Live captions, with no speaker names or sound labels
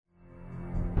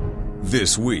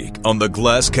This week on the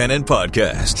Glass Cannon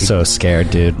Podcast. So scared,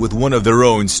 dude. With one of their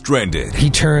own stranded. He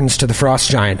turns to the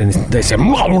frost giant and they say,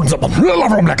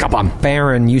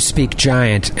 Baron, you speak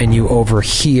giant, and you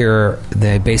overhear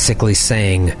they basically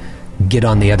saying, get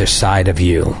on the other side of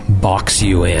you, box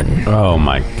you in. Oh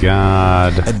my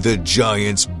god. And the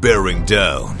giants bearing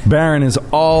down. Baron is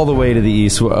all the way to the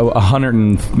east,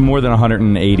 more than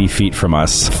 180 feet from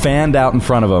us. Fanned out in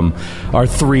front of him are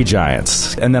 3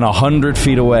 giants. And then 100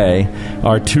 feet away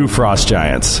are 2 frost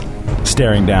giants,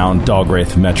 staring down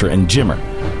Dogwraith, Metra, and Jimmer.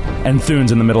 And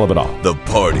Thune's in the middle of it all. The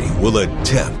party will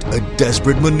attempt a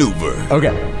desperate maneuver.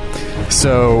 Okay.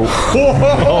 So,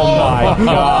 oh my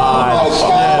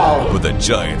god! But the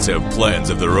giants have plans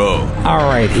of their own. All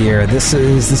right, here. This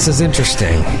is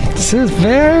interesting. This is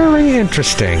very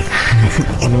interesting.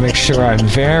 I want to make sure I'm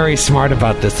very smart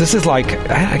about this. This is like,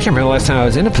 I can't remember the last time I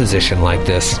was in a position like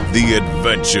this. The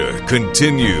adventure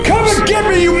continues. Come and get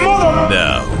me, you mother!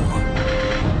 Now.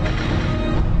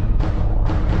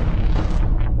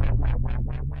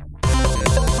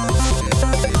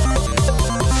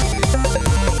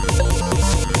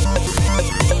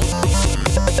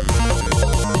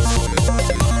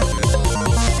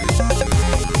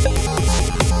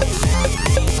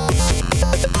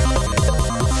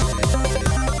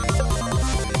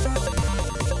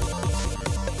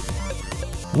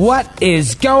 What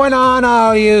is going on,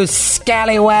 all you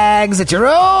scallywags? It's your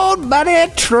old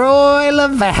buddy, Troy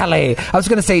LaValle. I was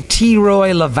going to say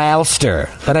T-Roy LaValster,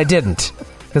 but I didn't,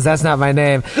 because that's not my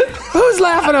name. Who's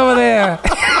laughing over there?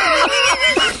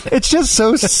 It's just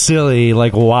so silly,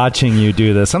 like, watching you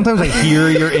do this. Sometimes I hear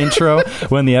your intro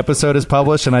when the episode is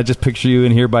published, and I just picture you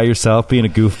in here by yourself being a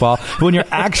goofball. But when you're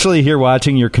actually here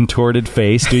watching your contorted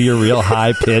face do your real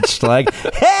high-pitched, like,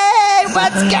 hey,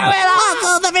 what's going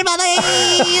on, everybody?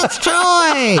 It's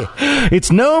Troy.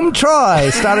 It's Gnome Troy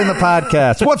starting the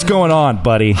podcast. What's going on,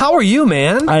 buddy? How are you,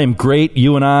 man? I am great.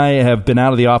 You and I have been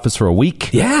out of the office for a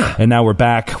week. Yeah. And now we're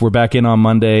back. We're back in on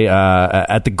Monday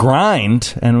at the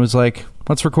grind, and it was like,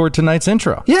 let's record tonight's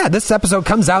intro. Yeah, this episode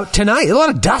comes out tonight. A lot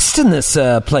of dust in this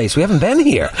place. We haven't been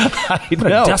here. I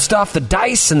know. Dust off the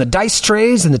dice and the dice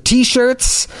trays and the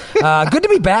T-shirts. Good to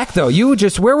be back, though.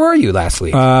 Where were you last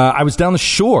week? I was down the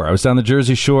shore. I was down the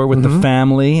Jersey Shore with the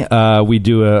family. We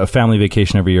do a family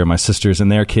vacation every year. My sisters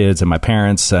and their kids and my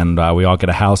parents, and we all get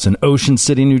a house in Ocean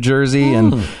City, New Jersey.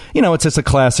 And, you know, it's just a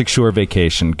classic shore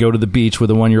vacation. Go to the beach with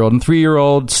a 1-year-old and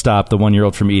 3-year-old. Stop the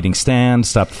 1-year-old from eating stand.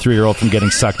 Stop the 3-year-old from getting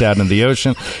sucked out into the ocean.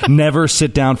 Never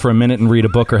sit down for a minute and read a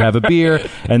book or have a beer,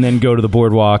 and then go to the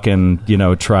boardwalk and, you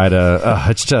know, try to.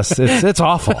 It's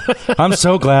awful. I'm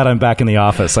so glad I'm back in the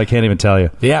office. I can't even tell you.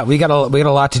 Yeah, we got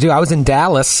a lot to do. I was in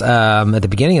Dallas at the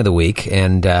beginning of the week,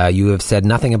 and you have said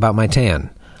nothing about my tan.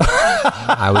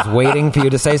 I was waiting for you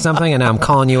to say something, and now I'm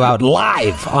calling you out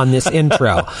live on this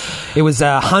intro. It was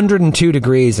 102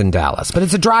 degrees in Dallas, but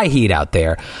it's a dry heat out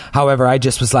there. However, I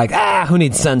just was like, who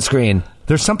needs sunscreen?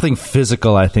 There's something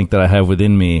physical, I think, that I have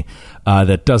within me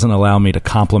that doesn't allow me to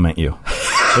compliment you.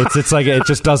 It's like it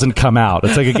just doesn't come out.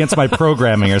 It's like against my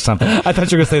programming or something. I thought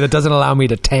you were going to say that doesn't allow me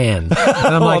to tan. And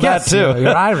I'm like, that yes, too.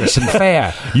 You're Irish and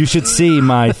fair. You should see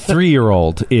my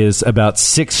 3-year-old is about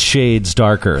 6 shades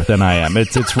darker than I am.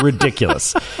 It's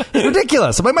ridiculous. It's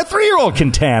ridiculous. I'm like, my 3-year-old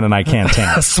can tan and I can't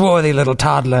tan. A swarthy little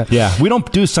toddler. Yeah, we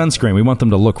don't do sunscreen. We want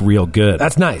them to look real good.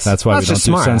 That's nice. That's why we don't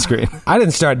do sunscreen. I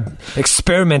didn't start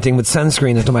experimenting with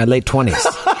sunscreen until my late 20s.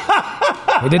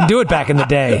 We didn't do it back in the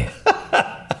day.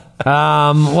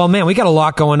 Well, man, we got a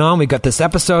lot going on. We got this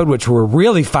episode, which we're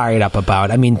really fired up about.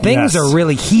 I mean, things are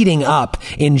really heating up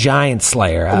in Giant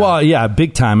Slayer. Well, yeah,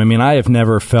 big time. I mean, I have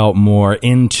never felt more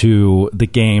into the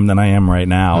game than I am right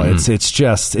now.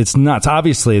 It's nuts.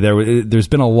 Obviously, there's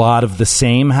been a lot of the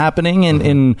same happening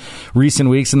in recent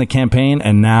weeks in the campaign,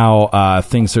 and now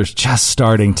things are just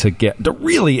starting to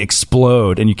really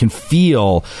explode, and you can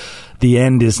feel the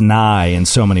end is nigh in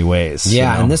so many ways.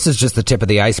 Yeah, you know? And this is just the tip of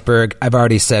the iceberg. I've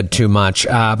already said too much,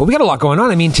 but we got a lot going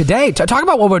on. I mean, today, talk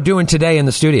about what we're doing today in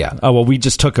the studio. Oh, well, we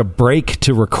just took a break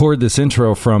to record this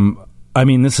intro from... I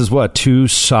mean, this is 2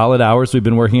 solid hours we've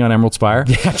been working on Emerald Spire.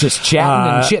 Yeah, just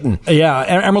chatting and chitting. Yeah,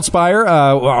 Emerald Spire,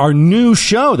 our new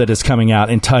show that is coming out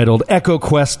entitled Echo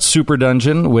Quest Super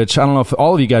Dungeon, which I don't know if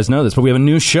all of you guys know this, but we have a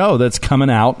new show that's coming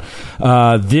out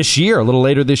this year, a little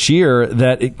later this year.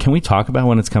 Can we talk about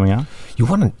when it's coming out? You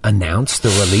want to announce the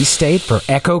release date for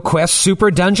Echo Quest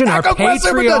Super Dungeon, our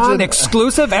Patreon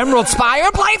exclusive Emerald Spire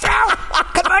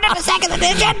playthrough? Converted to second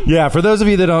edition? Yeah, for those of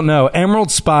you that don't know, Emerald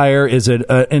Spire is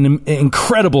an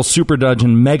incredible Super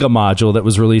Dungeon mega module that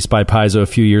was released by Paizo a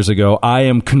few years ago. I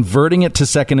am converting it to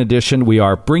second edition. We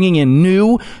are bringing in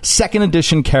new second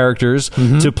edition characters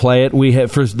to play it. We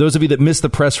have, for those of you that missed the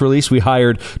press release, we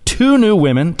hired 2 new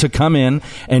women to come in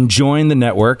and join the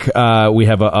network. We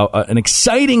have an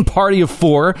exciting party of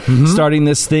 4 starting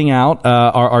this thing out.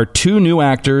 Our 2 new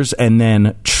actors, and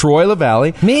then Troy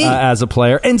LaValle as a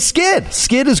player, and Skid.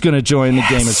 Skid is going to join the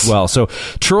game as well. So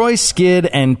Troy, Skid,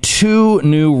 and 2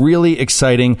 new really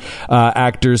exciting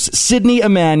actors, Sydney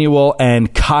Emanuel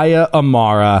and Kaya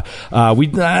Amara.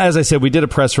 As I said, we did a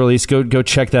press release. Go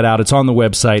check that out. It's on the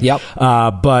website. Yep.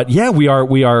 But yeah,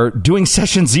 we are doing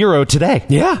session 0 today.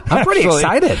 Yeah, I'm pretty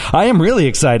excited. I am really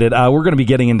excited. We're going to be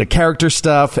getting into character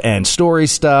stuff and story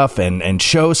stuff and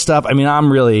show stuff. I mean, I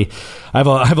have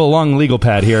a long legal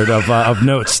pad here of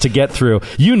notes to get through.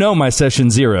 You know my session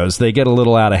 0s. They get a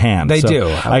little out of hand. They do.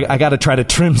 I got to try to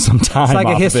trim some time. It's like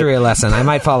a off history lesson. I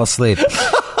might fall asleep.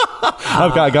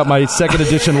 I got my second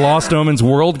edition Lost Omens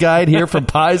World Guide here from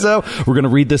Paizo. We're going to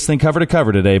read this thing cover to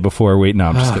cover today before we... No,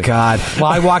 I'm just kidding. God. Well,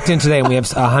 I walked in today and we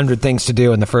have 100 things to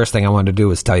do, and the first thing I wanted to do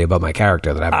was tell you about my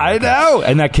character that I know!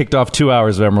 And that kicked off 2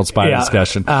 hours of Emerald Spire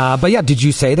discussion. But yeah, did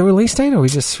you say the release date, or we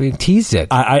teased it?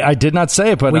 I did not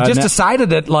say it, but... We just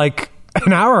decided it,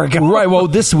 an hour ago. Right.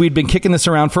 Well, we'd been kicking this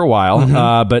around for a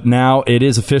while, but now it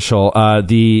is official.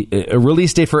 The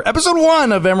release date for episode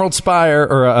 1 of Emerald Spire,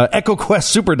 or Echo Quest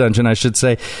Super Dungeon, I should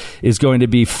say, is going to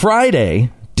be Friday,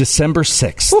 December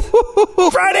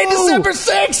 6th. Friday, December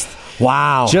 6th!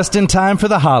 Wow. Just in time for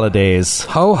the holidays.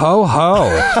 Ho, ho,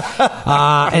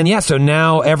 ho. And yeah, so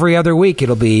now every other week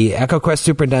it'll be Echo Quest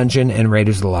Super Dungeon and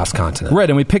Raiders of the Lost Continent. Right,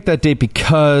 and we picked that date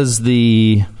because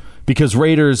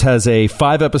Raiders has a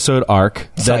 5-episode arc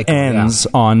that ends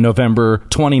on November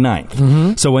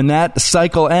 29th. So when that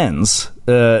cycle ends,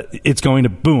 it's going to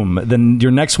boom. Then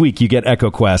your next week you get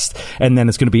Echo Quest, and then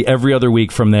it's going to be every other week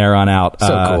from there on out.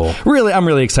 So cool. Really, I'm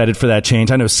really excited for that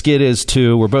change. I know Skid is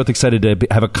too. We're both excited to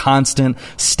have a constant,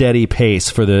 steady pace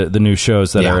for the new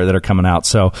shows that are coming out.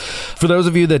 So, for those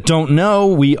of you that don't know,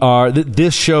 we are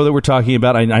this show that we're talking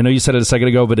about. I know you said it a second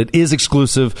ago, but it is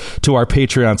exclusive to our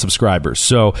Patreon subscribers.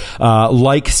 So,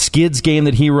 like Skid's game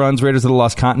that he runs, Raiders of the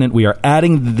Lost Continent, we are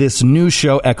adding this new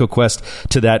show, Echo Quest,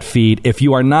 to that feed. If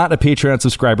you are not a Patreon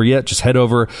subscriber yet, just head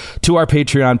over to our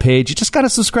Patreon page. You just got to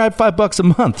subscribe $5 a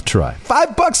month. Try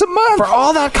 $5 a month for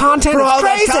all that content. For all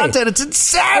crazy. that content, it's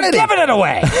insanity. I'm giving it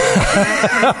away.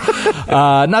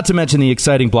 Not to mention the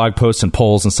exciting blog posts and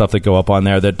polls and stuff that go up on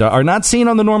there that are not seen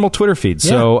on the normal Twitter feed.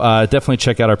 So definitely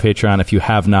check out our Patreon if you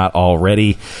have not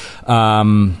already.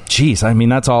 Geez, I mean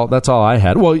that's all I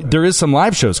had. Well, there is some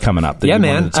live shows coming up. Yeah,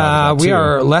 man. We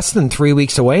are less than 3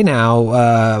 weeks away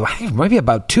now. I think it might be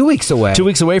about 2 weeks away. 2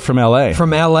 weeks away from LA.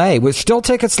 From LA, with still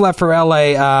tickets left for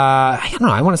LA. I don't know.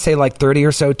 I want to say 30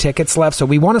 or so tickets left. So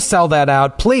we want to sell that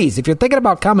out. Please, if you're thinking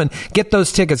about coming, get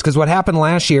those tickets, because what happened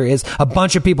last year is a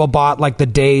bunch of people bought the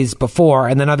days before,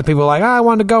 and then other people were like, I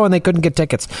wanted to go, and they couldn't get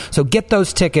tickets. So get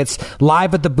those tickets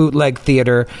live at the Bootleg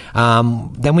Theater.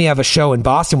 Then we have a show in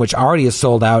Boston, which already is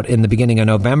sold out in the beginning of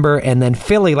November, and then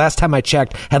Philly, last time I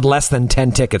checked, had less than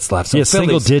 10 tickets left. So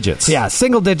single digits. Yeah,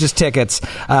 single digits tickets.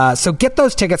 So get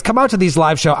those tickets. Come out to these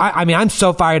live shows. I mean, I'm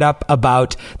so fired up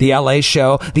about the LA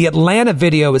show. The Atlanta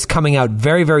video is coming out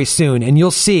very, very soon, and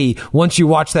you'll see once you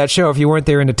watch that show, if you weren't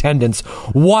there in attendance,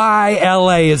 why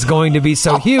LA is going to be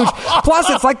so huge. Plus,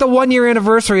 it's the 1-year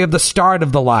anniversary of the start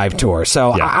of the live tour.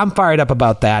 So I'm fired up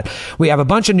about that. We have a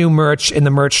bunch of new merch in the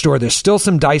merch store. There's still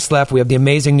some dice left. We have the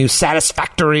amazing new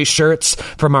Satisfactory shirts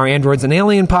from our Androids and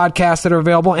Alien podcast that are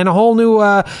available, and a whole new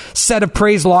set of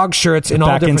Praise Log shirts in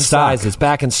all different sizes.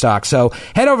 Back in stock. So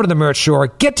head over to the merch store,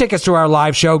 get tickets to our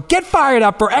live show, get fired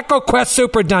up for Echo Quest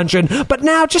Super Dungeon, but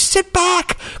now just sit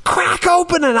back, crack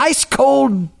open an ice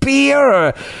cold beer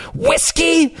or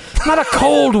whiskey. Not a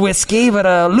cold whiskey, but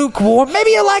a lukewarm.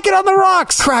 Maybe you like it on the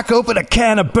rocks. Crack open a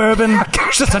can of bourbon.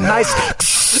 Just a nice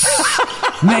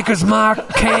Maker's Mark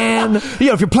can. If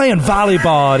you're playing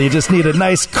volleyball and you just need a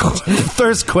nice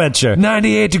thirst quencher.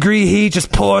 98-degree heat,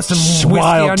 just pour some whiskey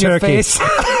on your face.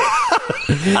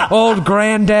 Old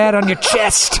granddad on your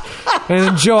chest. And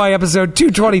enjoy episode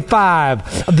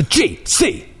 225 of the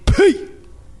GCP.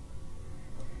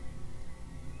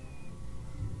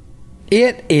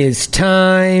 It is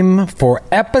time for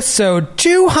episode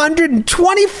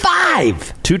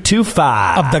 225.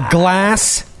 225. Of the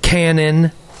Glass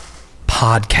Cannon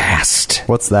Podcast.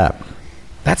 What's that?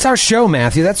 That's our show,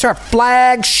 Matthew. That's our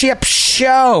flagship show.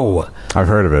 show. I've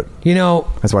heard of it. You know,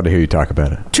 I just wanted to hear you talk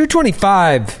about it.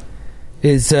 225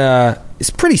 is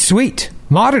pretty sweet.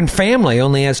 Modern Family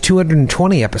only has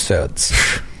 220 episodes.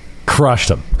 Crushed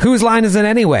them. Whose line is it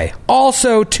anyway?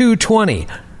 Also 220.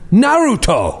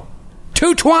 Naruto.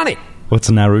 220. What's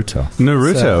Naruto?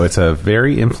 Naruto. It's a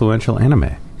very influential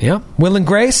anime. Yeah. Will and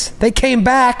Grace, they came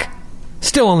back.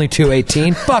 Still only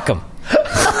 218. Fuck them.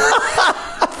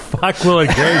 Fuck Will and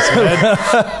Grace, man.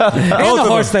 And the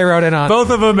horse they rode in on. Both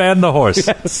of them and the horse.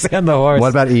 Yes, and the horse. What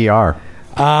about ER?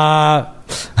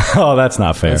 Oh, that's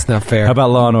not fair. That's not fair. How about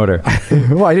Law and Order?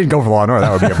 Well, I didn't go for Law and Order.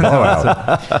 That would be a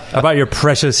blowout. How about your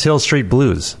precious Hill Street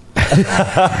Blues?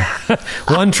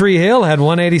 One Tree Hill had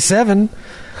 187.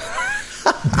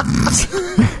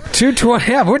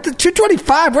 220. Yeah, we're at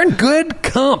 225. We're in good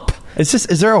comp. Is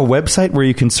there a website where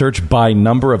you can search by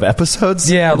number of episodes?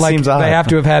 Yeah, It like seems odd. they have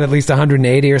to have had at least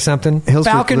 180 or something. Hill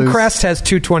Street Falcon Blues. Crest has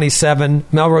 227.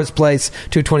 Melrose Place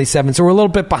 227. So we're a little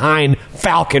bit behind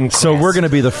Falcon Crest. So we're going to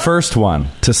be the first one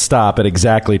to stop at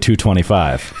exactly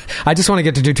 225. I just want to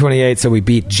get to 228 so we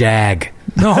beat Jag.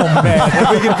 Oh, man. If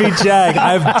we can beat Jag,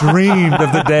 I've dreamed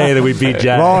of the day that we beat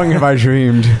Jag. Long have I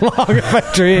dreamed. Long have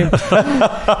I dreamed.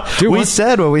 Dude, We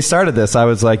said when we started this, I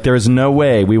was like, there is no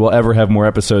way we will ever have more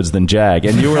episodes than Jag.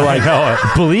 And you were like,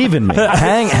 believe in me.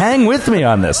 Hang with me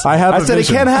on this. I have a said,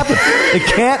 vision. it can't happen. It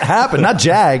can't happen. Not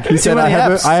Jag. He said, I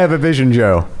have a vision,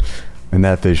 Joe. And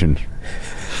that vision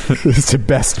is to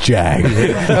best Jag.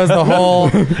 that was the whole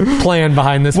plan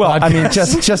behind this Well, podcast. I mean,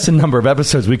 just a number of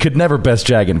episodes. We could never best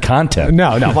Jag in content.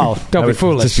 No, well, don't That be would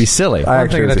foolish. Just be silly. I One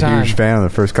actually thing was at a a time. huge fan of the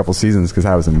first couple seasons because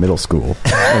I was in middle school.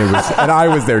 And I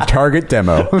was their target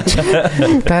demo.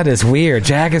 That is weird.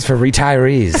 Jag is for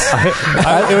retirees.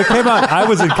 It came out. I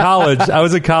was in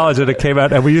college and it came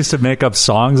out, and we used to make up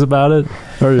songs about it.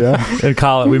 Oh, yeah? In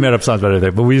college, we made up songs about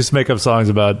everything, but we used to make up songs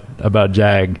about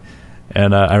Jag.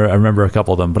 And I remember a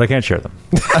couple of them, but I can't share them.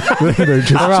 They're just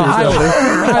They're all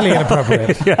highly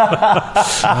inappropriate.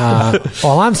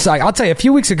 Well, I'm sorry. I'll tell you, a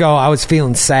few weeks ago, I was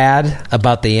feeling sad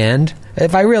about the end.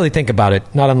 If I really think about it,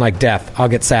 not unlike death, I'll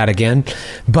get sad again.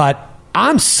 But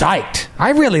I'm psyched.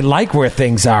 I really like where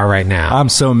things are right now. I'm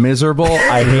so miserable.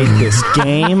 I hate this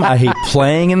game. I hate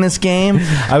playing in this game.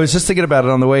 I was just thinking about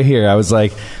it on the way here. I was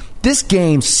like, this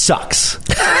game sucks.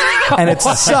 And it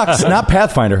sucks, not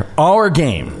Pathfinder. Our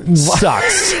game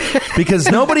sucks. Because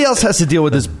nobody else has to deal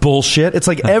with this bullshit. It's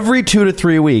like every 2 to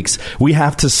 3 weeks, we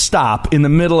have to stop in the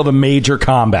middle of a major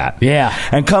combat. Yeah.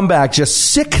 And come back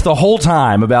just sick the whole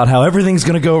time about how everything's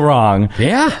going to go wrong.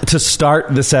 Yeah. To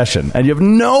start the session. And you have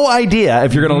no idea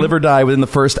if you're going to live or die within the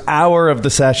first hour of the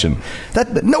session.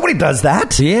 That nobody does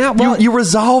that. Yeah, well- you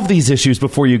resolve these issues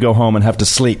before you go home and have to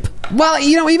sleep. Well,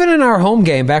 you know, even in our home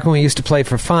game, back when we used to play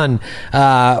for fun,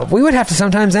 we would have to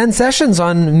sometimes end sessions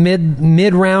on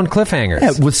mid-round cliffhangers.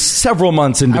 Yeah, with several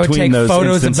months in I would between take those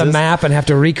photos instances. of the map and have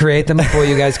to recreate them before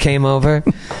you guys came over.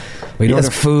 We'd Yes.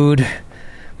 order food.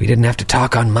 We didn't have to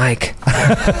talk on mic.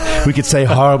 We could say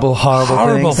horrible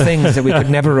things that we could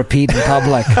never repeat in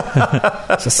public.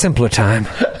 It's a simpler time.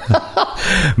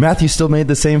 Matthew still made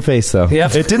the same face, though.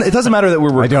 Yep. It doesn't matter that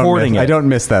we're recording I don't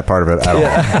miss that part of it at all.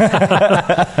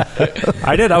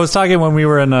 I did. I was talking when we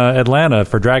were in Atlanta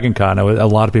for Dragon Con. A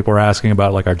lot of people were asking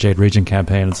about like our Jade Region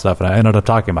campaign and stuff, and I ended up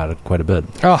talking about it quite a bit.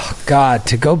 Oh, God,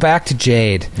 to go back to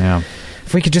Jade. Yeah.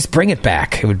 If we could just bring it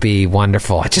back, it would be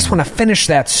wonderful. I just want to finish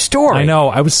that story. I know.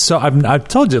 I've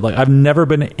told you, like, I've never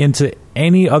been into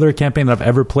any other campaign that I've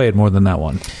ever played more than that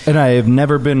one. And I have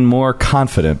never been more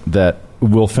confident that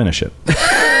we'll finish it.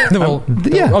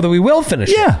 that we will finish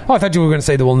it. Yeah. Oh, I thought you were going to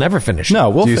say that we'll never finish it. No,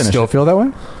 we'll Do you finish still it. feel that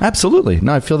way? Absolutely.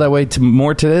 No, I feel that way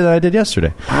more today than I did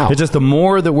yesterday. Wow. It's just the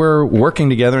more that we're working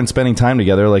together and spending time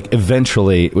together, like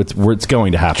eventually it's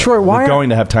going to happen. Troy, why we're are- going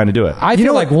to have time to do it. I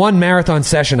feel like one marathon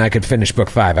session I could finish book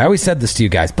 5. I always said this to you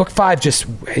guys. Book 5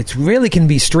 it really can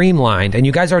be streamlined, and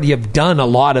you guys already have done a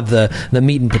lot of the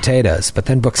meat and potatoes. But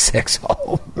then book 6,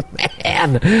 oh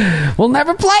man, we'll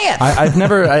never play it. I've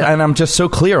never, and I'm just so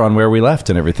clear on where we left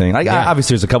and everything. Like, Yeah.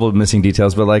 obviously, there's a couple of missing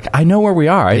details, but like, I know where we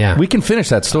are. Yeah. We can finish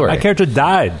that story. My character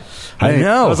died. I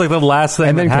know. That was like the last thing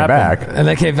And then that came happened. back. and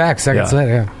they came back seconds Yeah.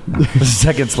 later. Yeah.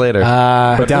 Seconds later,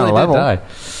 But down a level.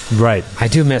 Right. I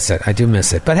do miss it.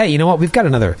 But hey, you know what? We've got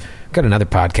another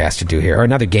podcast to do here, or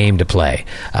another game to play.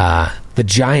 The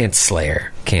Giant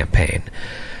Slayer campaign.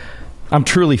 I'm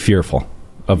truly fearful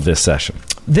of this session.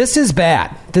 This is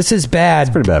bad. It's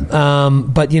pretty bad.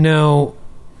 But you know,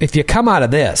 if you come out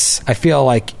of this, I feel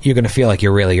like you're going to feel like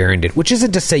you really earned it, which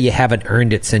isn't to say you haven't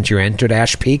earned it since you entered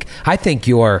Ash Peak. I think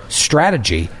your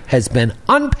strategy has been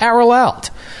unparalleled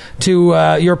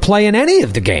to your play in any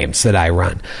of the games that I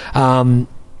run.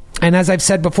 And as I've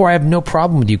said before, I have no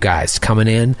problem with you guys coming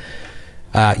in,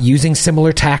 using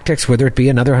similar tactics, whether it be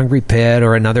another Hungry Pit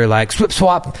or another like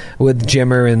swap with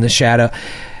Jimmer in the shadow.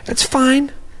 That's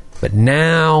fine. But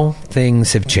now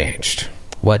things have changed.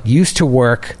 What used to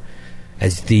work,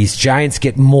 as these giants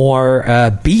get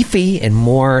more beefy and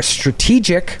more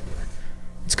strategic,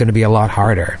 it's going to be a lot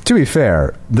harder. To be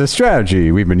fair, the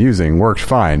strategy we've been using worked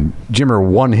fine. Jimmer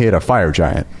one-hit a fire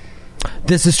giant.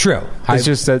 This is true. It's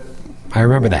just that I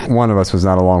remember that. one of us was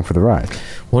not along for the ride.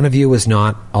 One of you was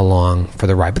not along for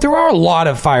the ride. But there are a lot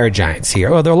of fire giants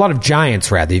here. Well, there are a lot of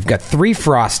giants, rather. You've got 3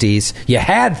 Frosties. You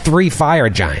had 3 fire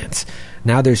giants.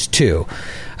 Now there's 2.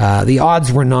 The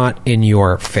odds were not in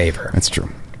your favor. That's true.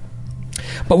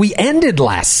 But we ended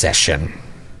last session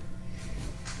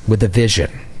with a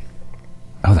vision.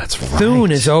 Oh, that's right.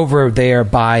 Thune is over there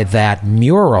by that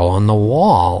mural on the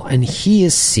wall, and he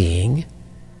is seeing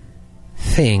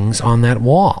things on that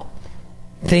wall.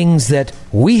 Things that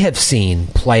we have seen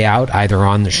play out either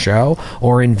on the show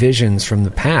or in visions from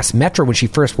the past. Metra, when she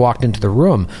first walked into the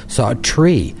room, saw a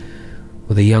tree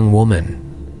with a young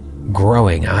woman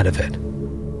growing out of it.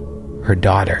 Her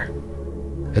daughter.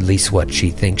 At least what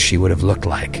she thinks she would have looked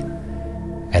like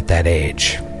at that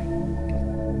age.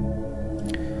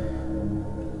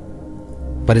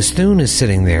 But as Thune is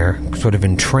sitting there, sort of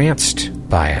entranced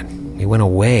by it, he went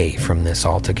away from this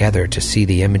altogether to see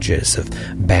the images of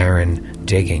Baron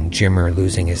digging, Jimmer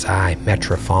losing his eye,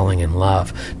 Metra falling in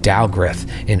love, Dalgrith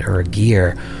in her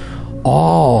gear,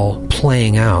 all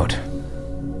playing out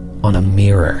on a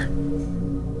mirror.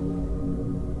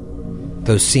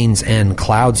 Those scenes end,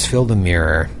 clouds fill the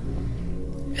mirror,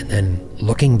 and then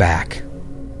looking back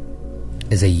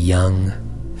is a young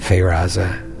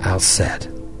Feyraza Alced.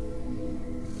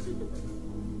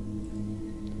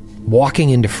 Walking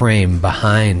into frame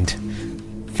behind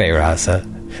Feyraza.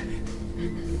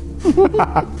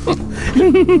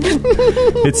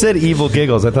 It said evil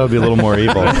giggles. I thought it'd be a little more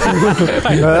evil. No,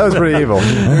 that was pretty evil.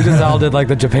 We just all did like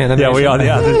the Japan animation. Yeah, we all.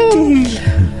 Yeah.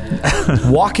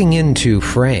 Walking into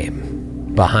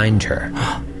frame behind her.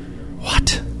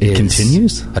 What? Is It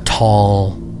continues? A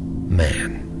tall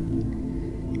man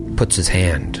puts his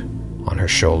hand on her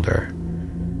shoulder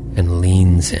and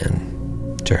leans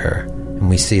in to her. And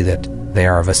we see that they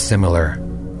are of a similar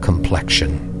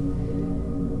complexion.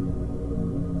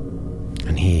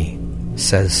 And he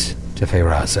says to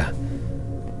Feyraza,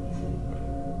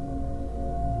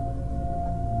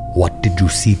 "What did you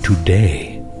see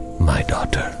today, my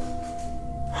daughter?"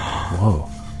 Whoa.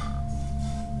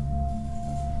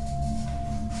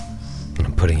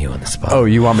 I'm putting you on the spot. Oh,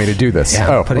 you want me to do this?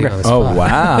 Yeah, I'm putting you on the spot. Oh,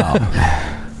 wow.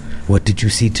 What did you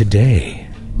see today,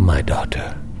 my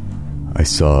daughter? I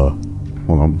saw...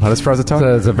 Hold on. How does Feyraza talk?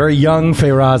 It's a very young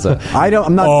Feyraza.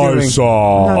 I'm not doing...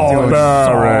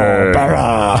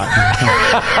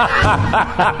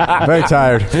 Very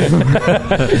tired.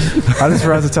 How does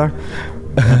Feyraza talk?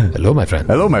 Hello, my friend.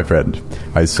 Hello, my friend.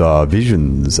 I saw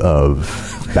visions of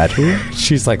battle.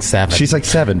 She's like 7. She's like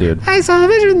 7, dude. I saw a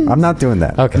vision. I'm not doing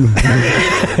that. Okay. I'm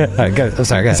sorry, go It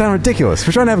ahead. sounds ridiculous.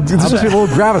 We're trying to have... There's supposed to be a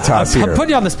little gravitas I'm here.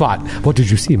 putting you on the spot. What did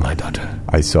you see, my daughter?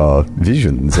 I saw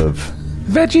visions of...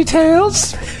 Veggie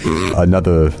Tales?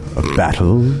 Another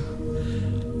battle.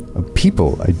 Of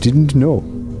people I didn't know.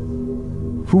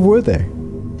 Who were they?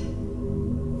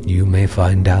 You may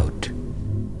find out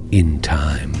in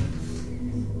time.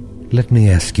 Let me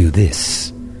ask you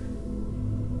this.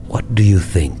 What do you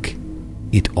think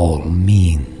it all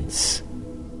means?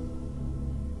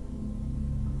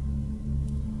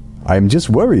 I'm just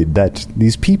worried that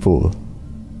these people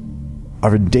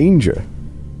are in danger.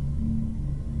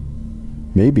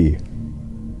 Maybe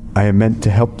I am meant to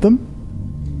help them?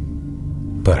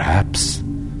 Perhaps.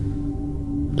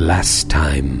 Last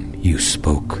time you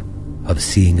spoke of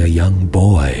seeing a young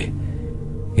boy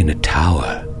in a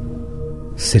tower,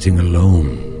 sitting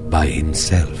alone by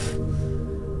himself,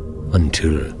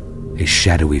 until a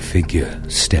shadowy figure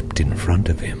stepped in front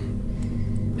of him.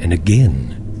 And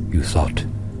again you thought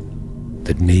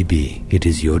that maybe it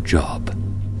is your job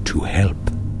to help.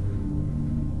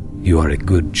 You are a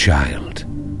good child.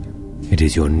 It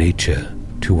is your nature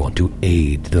to want to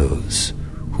aid those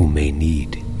who may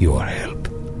need your help.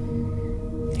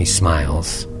 He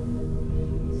smiles,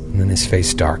 and then his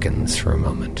face darkens for a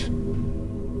moment.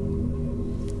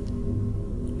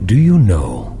 Do you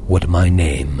know what my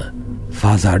name,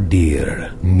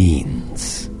 Fazardir,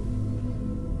 means?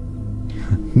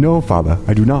 No, Father,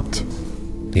 I do not.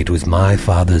 It was my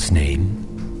father's name,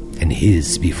 and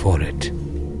his before it.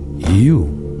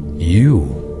 You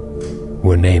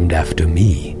were named after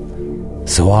me,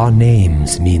 so our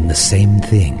names mean the same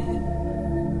thing.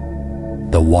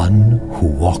 the one who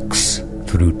walks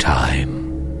through time.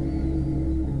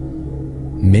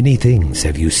 Many things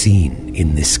have you seen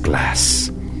in this glass,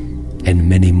 and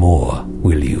many more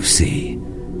will you see.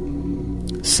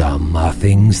 Some are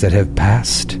things that have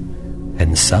passed,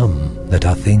 and some that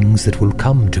are things that will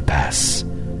come to pass.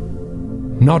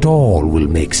 Not all will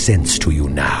make sense to you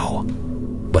now,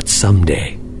 but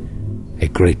someday a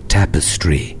great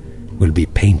tapestry will be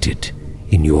painted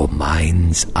in your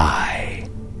mind's eye.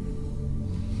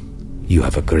 You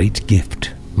have a great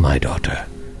gift, my daughter,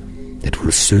 that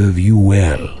will serve you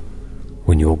well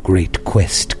when your great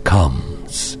quest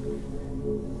comes.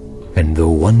 And though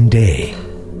one day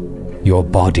your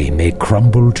body may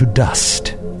crumble to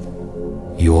dust,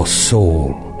 your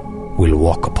soul will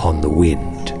walk upon the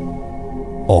wind,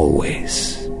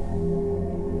 always.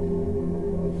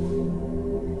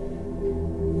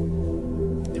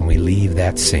 And we leave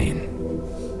that scene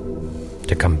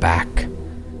to come back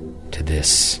to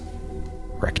this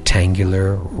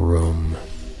rectangular room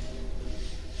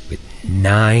with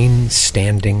 9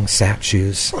 standing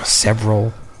statues,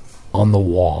 several on the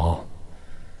wall,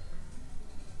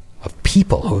 of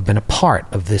people who have been a part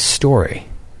of this story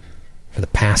for the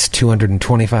past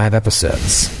 225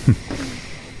 episodes.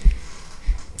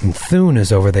 And Thune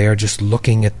is over there just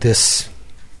looking at this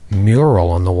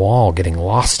mural on the wall, getting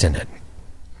lost in it.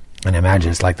 And I imagine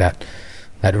it's like that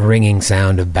ringing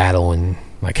sound of battle in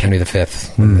like Henry V.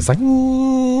 It's like,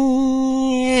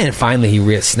 and finally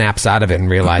he snaps out of it and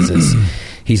realizes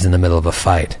he's in the middle of a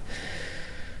fight.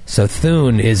 So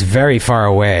Thune is very far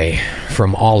away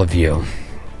from all of you,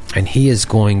 and he is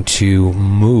going to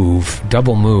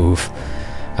double move.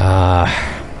 I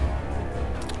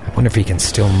wonder if he can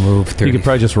still move through. You could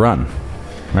probably just run,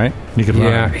 right? You could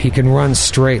run. Yeah, he can run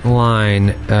straight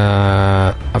line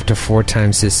up to 4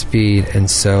 times his speed, and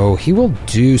so he will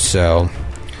do so.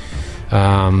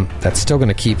 That's still going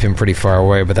to keep him pretty far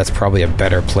away, but that's probably a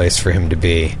better place for him to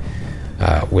be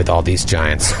with all these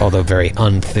giants, although very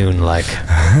un-Thune-like.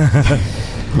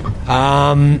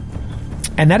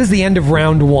 And that is the end of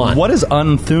round 1. What is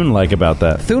un-Thune-like about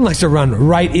that? Thune likes to run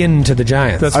right into the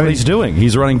giants. That's what he's doing.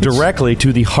 He's running directly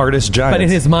to the hardest giants. But in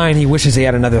his mind, he wishes he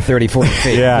had another 30, 40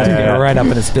 feet. Yeah. Right up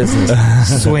in his business.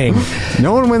 Swing.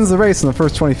 No one wins the race in the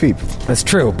first 20 feet. That's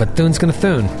true, but Thune's going to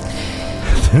Thune.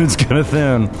 Thune's going to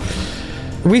Thune.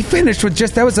 We finished with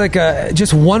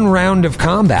just one round of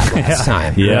combat last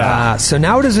time. Yeah. So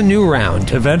now it is a new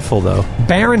round. Eventful, though.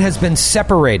 Baron has been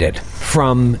separated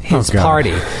from his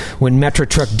party when Metra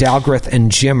took Dalgrith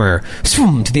and Jimmer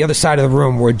to the other side of the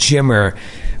room, where Jimmer,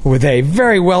 with a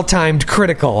very well-timed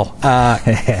critical,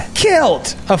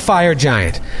 killed a fire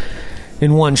giant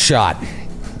in one shot.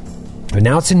 And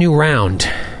now it's a new round.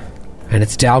 And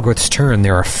it's Dalgrith's turn.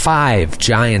 There are 5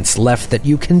 giants left that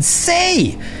you can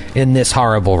see in this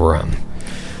horrible room.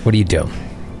 What do you do?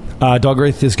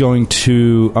 Dalgrith is going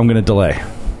to... I'm going to delay.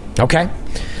 Okay.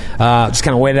 Just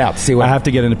kind of wait it out. See what I have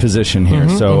to get into position here.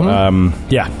 I'm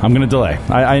going to delay.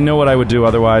 I know what I would do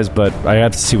otherwise, but I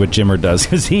have to see what Jimmer does,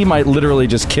 because he might literally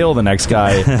just kill the next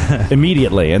guy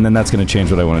immediately, and then that's going to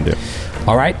change what I want to do.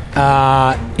 All right.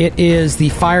 It is the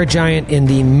fire giant in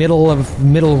the middle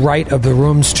right of the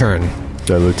room's turn.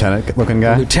 The lieutenant-looking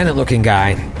guy? Lieutenant-looking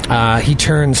guy. He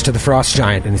turns to the frost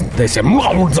giant, and they say...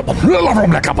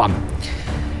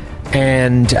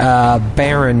 And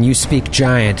Baron, you speak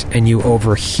giant, and you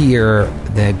overhear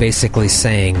them basically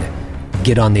saying,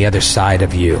 "Get on the other side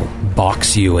of you,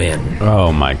 box you in."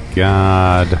 Oh my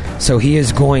god. So he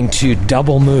is going to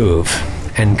double move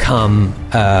and come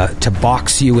to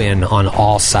box you in on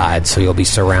all sides, so you'll be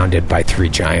surrounded by 3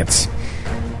 giants.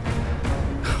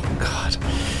 Oh god.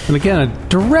 And again, a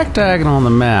direct diagonal on the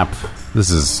map. This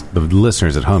is, the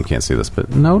listeners at home can't see this, but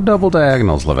no double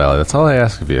diagonals, LaValle. That's all I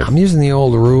ask of you. I'm using the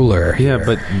old ruler here.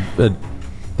 Yeah, but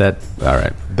that, all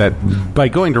right. That, by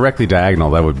going directly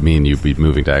diagonal, that would mean you'd be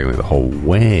moving diagonally the whole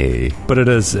way. But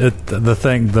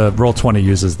the Roll20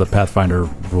 uses the Pathfinder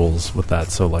rules with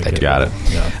that, so like... Got it.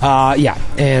 Yeah.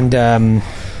 And...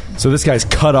 So this guy's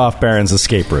cut off Baron's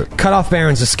escape route.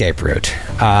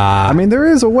 I mean, there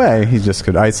is a way. He just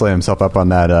could isolate himself up on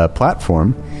that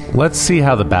platform. Let's see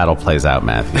how the battle plays out,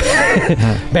 Matthew.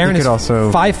 Baron is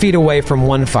also 5 feet away from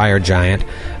one fire giant,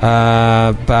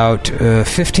 about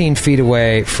 15 feet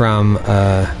away from...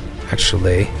 I'm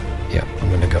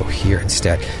going to go here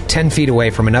instead. 10 feet away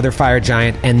from another fire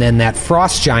giant, and then that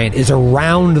frost giant is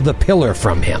around the pillar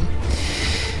from him.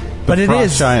 But it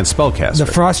is giant spellcaster. The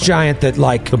frost giant that,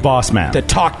 like... The boss man. That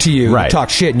talked to you,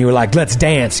 talked shit, and you were like, let's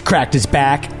dance. Cracked his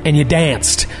back, and you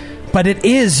danced. But it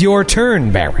is your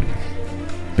turn, Baron.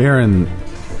 Baron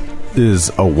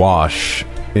is awash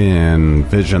in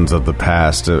visions of the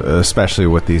past, especially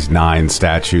with these 9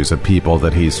 statues of people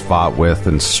that he's fought with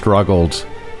and struggled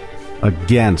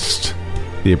against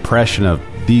the oppression of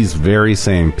these very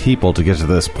same people to get to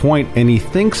this point. And he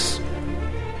thinks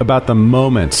about the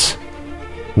moments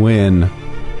when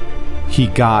he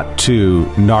got to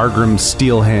Nargrim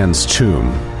Steelhand's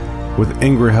tomb with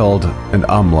Ingrihild and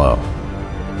Umlo.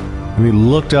 And he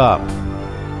looked up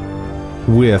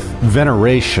with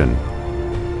veneration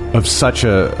of such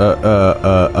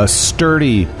a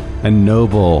sturdy and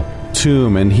noble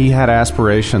tomb. And he had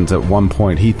aspirations at one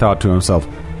point. He thought to himself,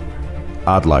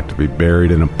 I'd like to be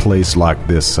buried in a place like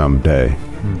this someday.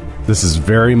 This is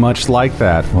very much like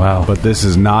that. Wow. But this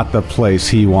is not the place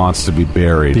he wants to be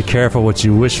buried. Be careful what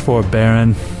you wish for,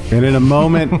 Baron. And in a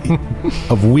moment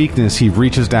of weakness, he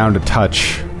reaches down to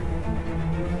touch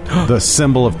the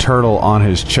symbol of turtle on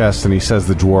his chest, and he says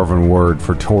the dwarven word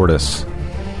for tortoise.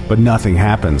 But nothing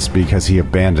happens because he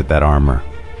abandoned that armor.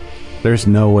 There's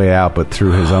no way out but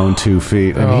through his own 2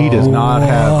 feet, and he does not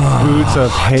have boots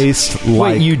of haste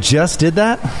like... Wait, you just did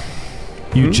that?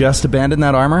 You just abandoned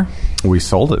that armor? We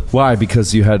sold it. Why?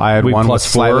 Because you had... I had one with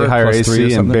slightly higher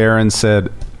AC, and Baron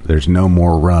said, there's no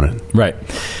more running. Right.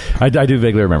 I do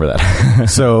vaguely remember that.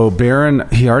 So Baron,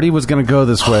 he already was going to go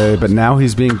this way, but now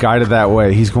he's being guided that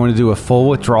way. He's going to do a full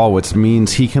withdrawal, which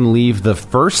means he can leave the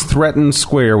first threatened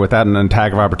square without an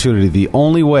attack of opportunity. The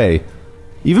only way...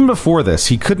 Even before this,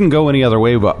 he couldn't go any other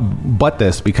way but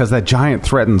this, because that giant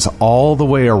threatens all the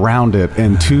way around it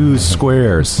in 2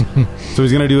 squares. So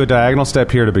he's going to do a diagonal step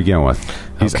here to begin with.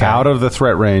 He's out of the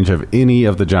threat range of any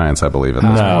of the giants, I believe, at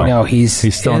this point. No, he's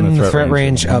still in the threat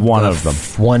range of one of them.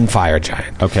 One fire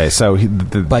giant. Okay, so...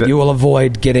 But you will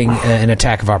avoid getting an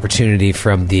attack of opportunity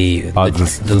from the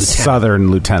lieutenant. Southern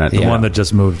lieutenant. The one that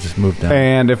just moved down.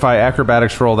 And if I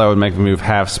acrobatics roll, that would make me move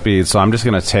half speed, so I'm just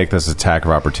going to take this attack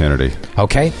of opportunity.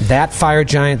 Okay, that fire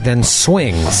giant then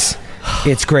swings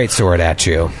its greatsword at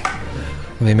you.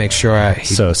 Let me make sure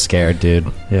So scared,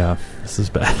 dude. Yeah, this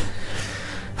is bad.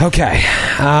 Okay.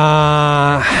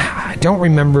 I don't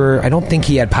remember. I don't think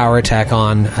he had power attack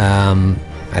on.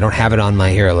 I don't have it on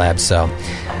my Hero Lab, so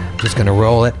I'm just going to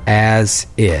roll it as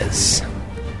is.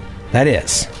 That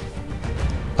is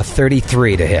a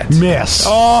 33 to hit. Miss.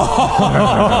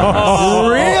 Oh,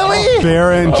 really?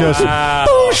 Baron just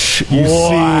boosh.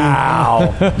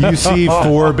 You see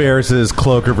Forebears'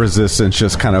 cloak of resistance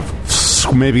just kind of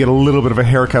maybe get a little bit of a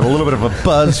haircut, a little bit of a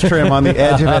buzz trim on the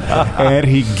edge of it, and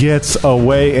he gets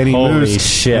away and he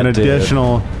moves an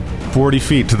additional 40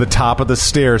 feet to the top of the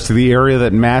stairs to the area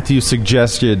that Matthew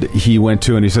suggested he went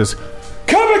to, and he says,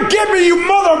 "Come and get me, you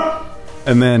mother!"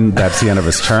 And then that's the end of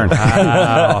his turn.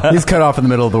 He's cut off in the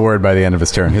middle of the word by the end of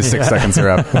his turn. His 6 seconds are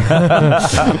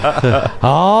up.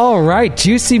 All right,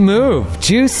 juicy move.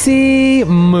 Juicy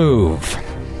move.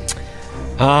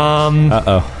 All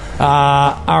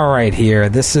right, here.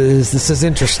 This is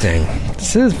interesting.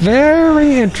 This is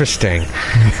very interesting.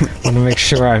 I want to make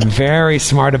sure I'm very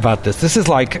smart about this. This is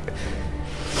like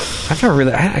I can't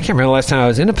remember the last time I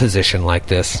was in a position like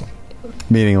this.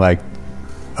 Meaning like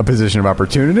a position of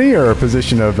opportunity or a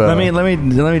position of... Let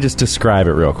me just describe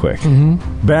it real quick.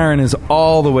 Mm-hmm. Baron is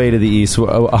all the way to the east,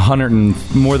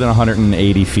 more than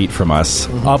 180 feet from us,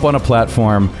 up on a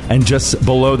platform, and just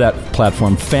below that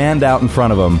platform, fanned out in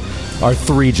front of him, are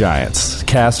 3 giants,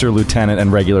 Caster, Lieutenant,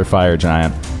 and regular fire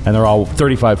giant, and they're all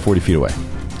 35, 40 feet away.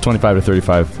 25 to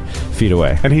 35 feet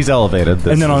away. And he's elevated.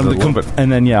 And then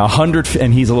 100,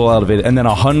 and he's a little elevated, and then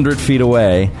 100 feet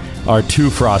away are 2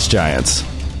 frost giants,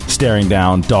 staring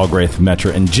down Dogwraith,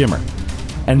 Metra, and Jimmer.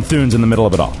 And Thune's in the middle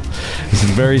of it all. This is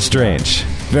very strange.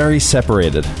 Very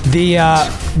separated.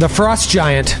 The frost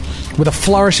giant, with a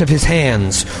flourish of his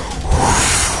hands,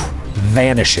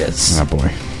 vanishes. Oh,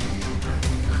 boy.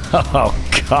 Oh,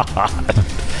 God.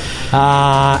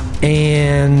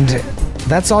 And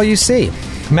that's all you see.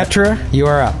 Metra, you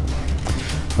are up.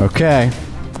 Okay.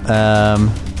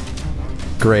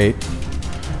 Great.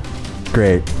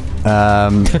 Great.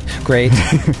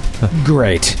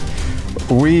 Great.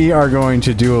 We are going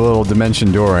to do a little dimension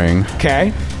dooring.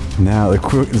 Okay. Now, the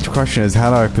question is, how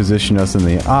do I position us in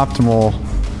the optimal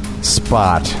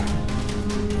spot?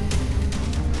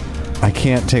 I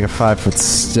can't take a 5-foot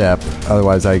step,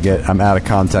 otherwise I'm out of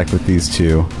contact with these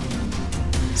 2.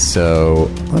 So,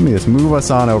 let me just move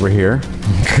us on over here.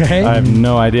 Okay. I have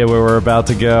no idea where we're about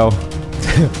to go.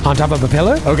 On top of a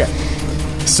pillar? Okay.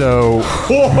 So,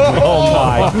 Oh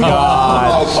my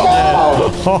God!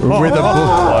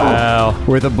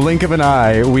 with a blink of an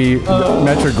eye,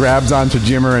 Metra grabs onto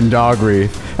Jimmer and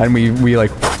Dogwraith, and we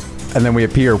and then we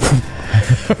appear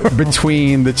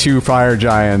between the two fire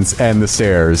giants and the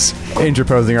stairs,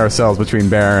 interposing ourselves between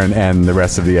Baron and the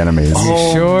rest of the enemies.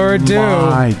 You sure do.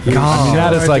 My God. I mean,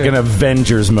 that is like an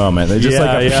Avengers moment. They just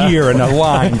appear in a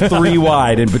line 3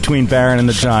 wide in between Baron and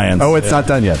the giants. Oh, it's not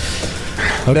done yet.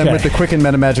 Then with the Quicken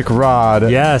Metamagic Rod,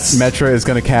 Metra is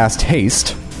going to cast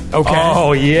Haste. Okay.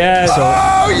 Oh, yes.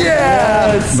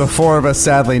 The 4 of us,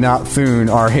 sadly not Thune,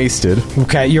 are hasted.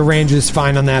 Okay, your range is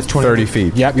fine on that. 20 30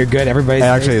 feet. Yep, you're good. Everybody's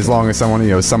Actually, as long as someone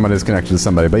is connected to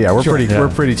somebody. But yeah, we're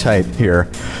pretty tight here.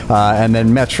 And then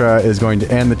Metra is going to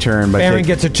end the turn by Baron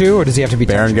gets a 2, or does he have to be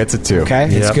Baron touched? gets a 2.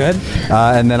 Okay, it's good.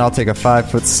 And then I'll take a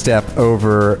 5-foot step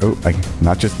over.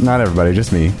 Not everybody,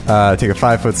 just me. Take a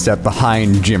 5-foot step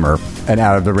behind Jimmer and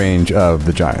out of the range of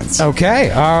the giants.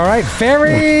 Okay, all right.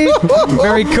 Very,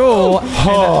 very cool.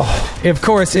 And, of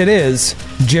course, it is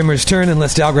Jimmer's turn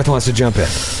unless Dalgrith wants to jump in.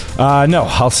 No,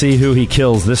 I'll see who he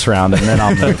kills this round, and then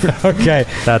I'll move. Okay.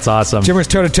 That's awesome. Jimmer's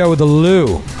toe-to-toe with the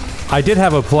Lou. I did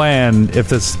have a plan if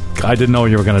this... I didn't know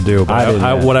what you were going to do,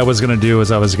 but what I was going to do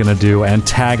is I was going to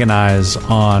antagonize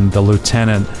on the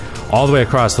lieutenant all the way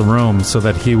across the room so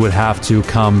that he would have to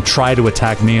come try to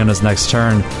attack me on his next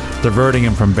turn, diverting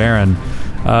him from Baron.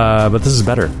 But this is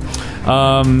better.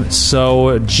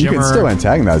 So Jimmer... You can still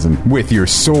antagonize him with your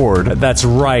sword. That's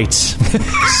right.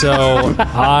 So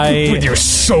with your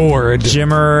sword.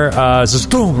 Jimmer just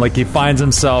boom, like he finds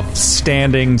himself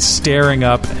standing, staring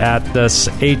up at this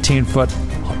 18-foot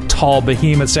tall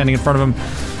behemoth standing in front of him.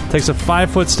 Takes a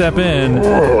 5-foot step in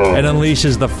and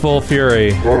unleashes the full fury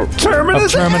of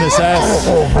Terminus S.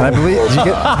 And I believe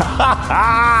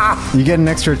you get an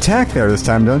extra attack there this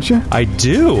time, don't you? I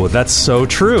do. That's so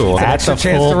true. That's a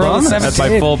full bonus. That's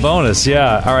my full bonus.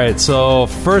 Yeah. All right. So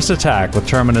first attack with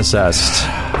Terminus S.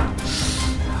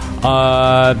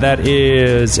 That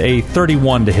is a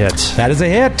 31 to hit. That is a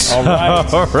hit. All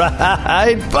right. All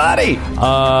right, buddy.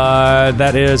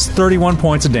 That is 31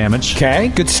 points of damage. Okay,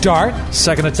 good start.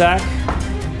 Second attack.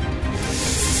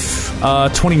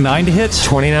 29 to hit.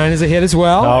 29 is a hit as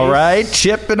well. All right,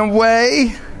 chipping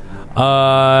away.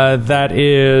 That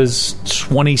is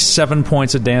 27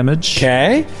 points of damage.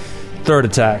 Okay. Third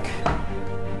attack.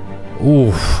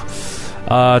 Ooh.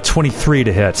 23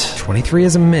 to hit. 23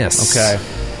 is a miss. Okay.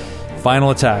 Final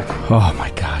attack. Oh, my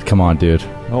God. Come on, dude.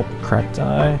 Oh, cracked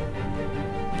die.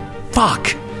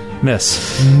 Fuck.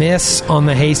 Miss. Miss on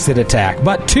the hasted attack.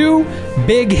 But 2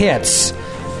 big hits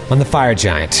on the fire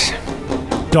giant.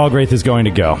 Dogwraith is going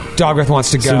to go. Dogwraith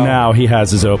wants to go. So now he has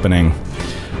his opening.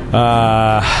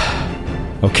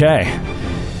 Okay.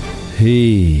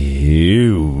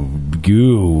 You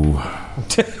goo.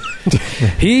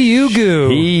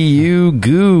 You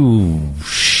goo.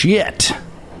 Shit.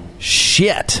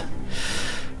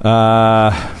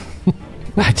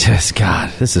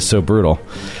 God, this is so brutal.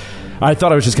 I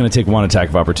thought I was just going to take 1 attack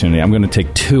of opportunity. I'm going to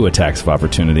take 2 attacks of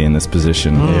opportunity in this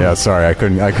position. Yeah, sorry, I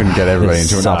couldn't get everybody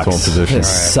into an optimal position.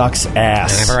 This sucks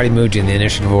ass. And I've already moved you in the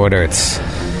initiative order. It's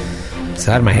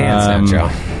out of my hands now,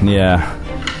 Joe. Yeah.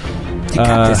 You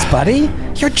got this, buddy.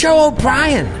 You're Joe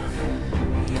O'Brien.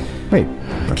 Wait.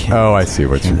 Oh, I see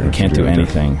what you're. I can't do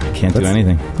anything.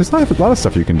 There's a lot of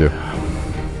stuff you can do.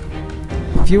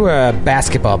 If you were a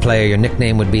basketball player, your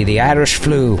nickname would be the Irish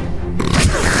Flu.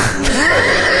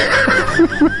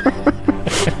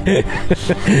 Give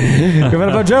it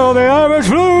up for Joe, the Irish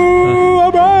Flu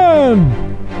O'Brien.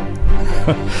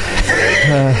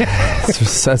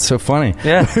 That's so funny.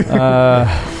 Yeah.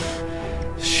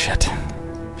 Shit.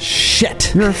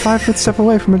 You're a 5-foot step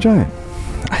away from a giant.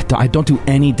 I don't do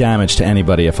any damage to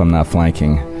anybody if I'm not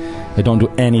flanking. I don't do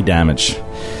any damage.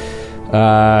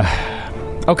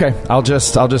 Okay, I'll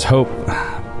just hope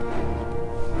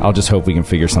we can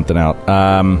figure something out.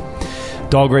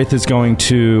 Dogwraith is going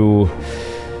to...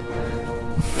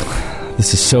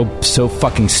 This is so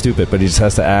fucking stupid, but he just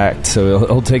has to act. So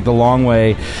he'll take the long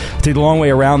way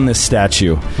around this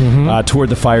statue toward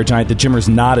the fire giant that Jimmer's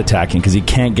not attacking because he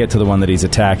can't get to the one that he's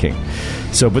attacking.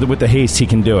 So, but with the haste, he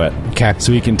can do it. Okay.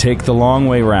 So he can take the long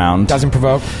way around. Doesn't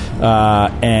provoke.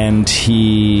 And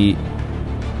he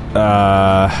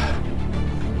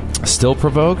still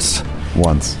provokes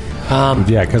Once.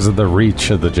 Yeah, because of the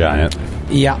reach of the giant.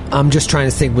 Yeah, I'm just trying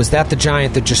to think. Was that the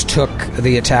giant that just took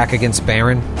the attack against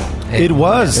Baron? It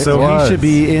was, he should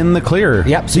be in the clear.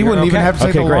 Yep, so he you're wouldn't even okay. have to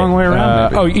take Okay, a great. long way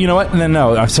around. Oh, you know what? Then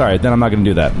no, I'm sorry. Then I'm not going to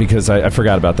do that because I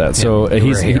forgot about that. So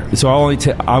so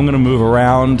I'm going to move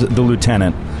around the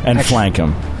lieutenant and flank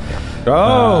him.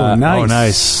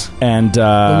 Nice. And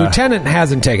The lieutenant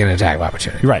hasn't taken an attack of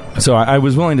opportunity. right. So I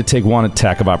was willing to take 1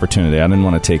 attack of opportunity. I didn't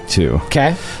want to take 2.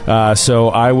 Okay. So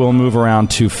I will move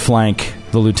around to flank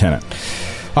the lieutenant.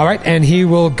 All right, and he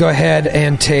will go ahead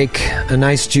and take a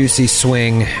nice juicy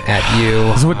swing at you.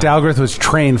 This is what Dalgrith was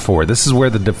trained for. This is where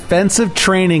the defensive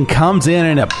training comes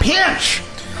in a pinch.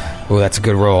 Oh, that's a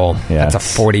good roll. Yeah, that's a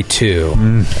 42.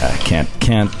 I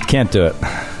can't do it.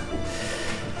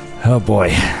 Oh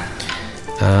boy.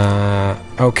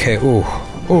 Okay. Ooh.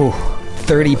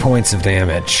 30 points of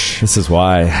damage. This is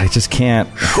why I just can't.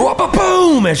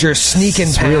 Boom! As you're sneaking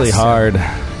It's past really him. hard.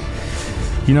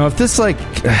 You know, if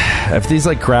these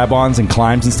grab-ons and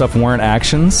climbs and stuff weren't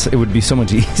actions, it would be so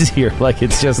much easier. Like,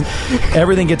 it's just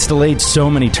everything gets delayed so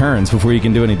many turns before you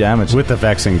can do any damage. With the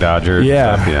Vexing Dodger.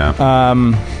 Yeah. Stuff,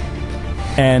 yeah.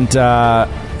 And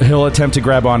he'll attempt to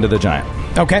grab onto the giant.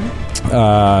 Okay.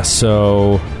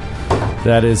 So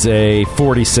that is a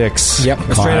 46. Yep.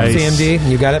 A straight up CMD.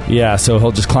 You got it? Yeah, so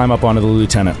he'll just climb up onto the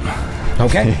lieutenant.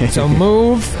 Okay. So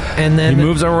move, and then... He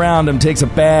moves around him, takes a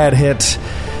bad hit.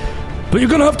 But you're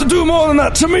going to have to do more than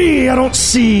that to me. I don't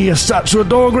see a statue of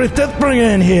Dalgrith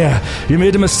Deathbringer in here. You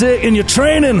made a mistake in your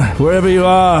training, wherever you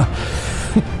are.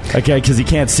 Okay, because he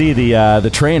can't see the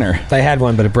trainer. I had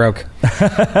one, but it broke.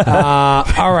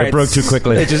 All right. It broke too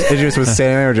quickly. It just was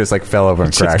standing there, or just like fell over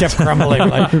and Just cracked. kept crumbling.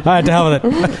 Like, all right, to hell with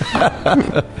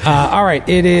it. All right,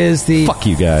 it is the Fuck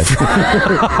you guys.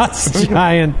 Frost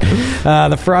Giant.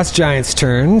 The Frost Giant's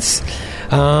turns.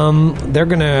 They're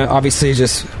going to obviously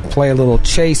just play a little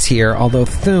chase here, although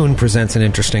Thune presents an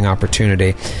interesting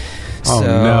opportunity. Oh,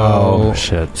 no.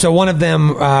 Shit. So one of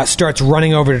them starts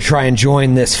running over to try and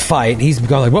join this fight. He's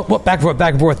going like, whoop, back and forth,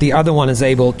 back and forth. The other one is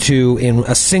able to, in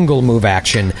a single move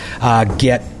action,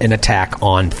 get an attack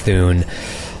on Thune.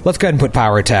 Let's go ahead and put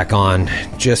power attack on,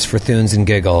 just for Thunes and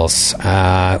giggles,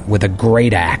 with a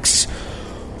great axe.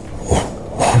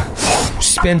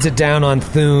 Spins it down on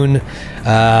Thune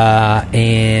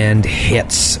and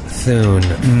hits Thune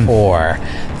for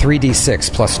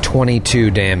 3d6 plus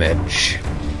 22 damage.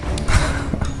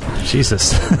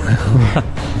 Jesus.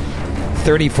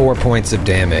 34 points of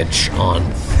damage on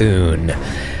Thune.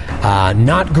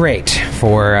 Not great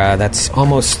for that's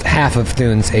almost half of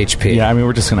Thune's HP. Yeah, I mean,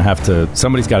 we're just going to have to...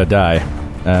 Somebody's got to die.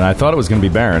 And I thought it was going to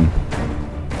be Baron.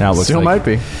 Now it looks Still like... might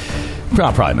be.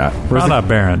 No, probably not. Not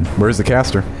Baron. Where's the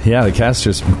caster? Yeah, the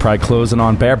caster's probably closing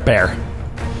on Bear.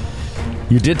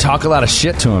 You did talk a lot of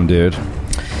shit to him, dude.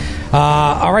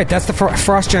 All right, that's the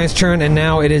Frost Giant's turn, and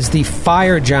now it is the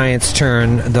Fire Giant's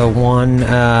turn, the one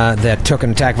that took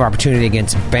an attack of opportunity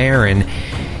against Baron.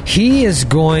 He is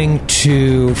going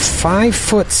to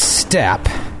 5-foot step,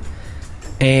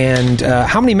 and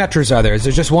how many meters are there? Is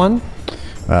there just one?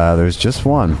 There's just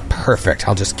one. Perfect.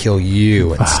 I'll just kill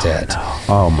you instead.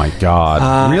 Oh my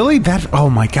god! Really? Oh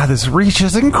my god! This reach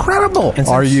is incredible. And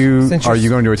Are you since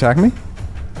going to attack me?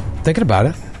 thinking about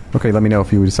it? Okay, let me know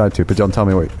if you decide to, but don't tell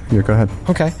me what. Yeah, go ahead.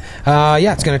 Okay.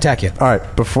 Yeah, it's going to attack you. All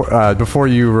right. Before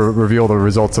you reveal the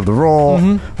results of the roll,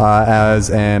 as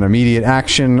an immediate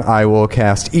action, I will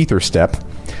cast Ether Step.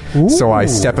 So I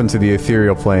step into the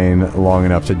ethereal plane long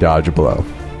enough to dodge a blow.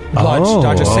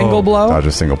 Dodge a single blow? Dodge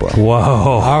a single blow. Whoa.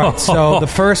 All right, so the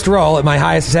first roll at my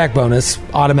highest attack bonus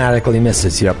automatically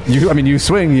misses. Yep. You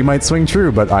swing. You might swing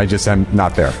true, but I just am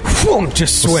not there. Boom,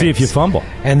 just swings. See if you fumble.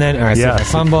 And then, all right, Yeah. so if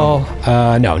I fumble,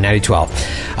 no, natty 12.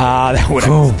 That would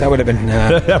have been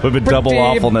That would have been double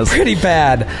awfulness. Pretty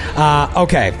bad.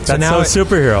 Okay, so That's now so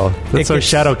superhero. That's so gets-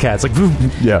 Shadow Cat. It's like,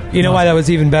 Yeah. you know why that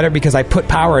was even better? Because I put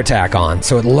power attack on,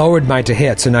 so it lowered my to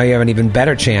hit. So now you have an even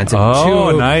better chance. And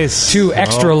Oh, two, nice. Two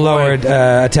extra Oh, boy. lowered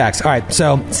attacks. All right,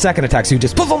 so second attack. So you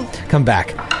just boom, come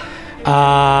back.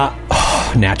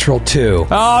 Natural 2.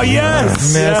 oh,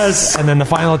 yes. Miss. Yes. And then the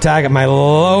final attack at my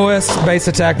lowest base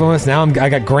attack bonus. Now I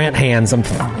got Grant hands. I'm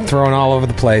throwing all over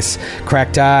the place.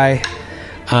 Cracked die.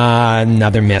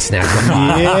 Another miss now.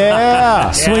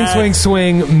 Yeah.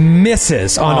 Swing.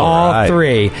 Misses on all right.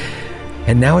 three.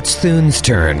 And now it's Thune's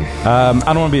turn. I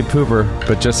don't want to be a pooper,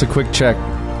 but just a quick check.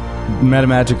 Meta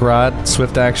Magic Rod,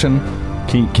 swift action.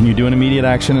 Can you do an immediate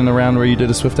action in a round where you did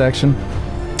a swift action?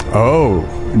 Oh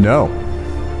no.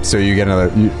 So you get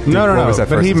another. No. What was that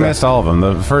But first he attack? missed all of them.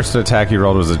 The first attack he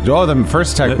rolled was the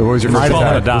first attack. What was your first 12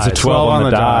 on attack? the die. It was a 12 on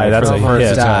the die. That's for a the first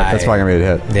hit. attack. That's probably gonna be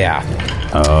a hit. Yeah.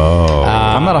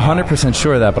 I'm not 100%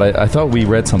 sure of that, but I thought we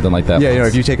read something like that. Yeah, once.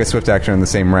 if you take a swift action in the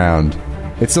same round,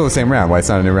 it's still the same round. Why it's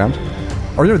not a new round?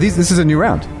 Or no, this is a new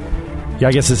round. Yeah,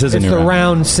 I guess this is a It's new the round.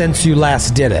 round since you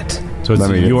last did it. So it's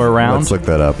your round? Let's look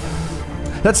that up.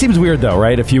 That seems weird, though,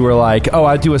 right? If you were like, oh,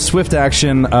 I do a swift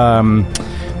action,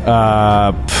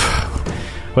 a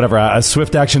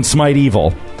swift action smite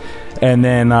evil, and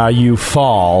then you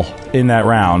fall in that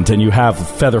round, and you have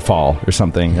feather fall or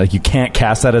something. Like, you can't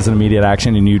cast that as an immediate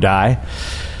action, and you die.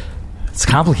 It's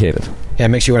complicated. Yeah, it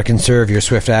makes you want to conserve your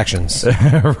swift actions.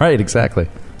 Right, exactly.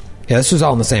 Yeah, this was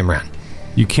all in the same round.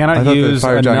 You cannot use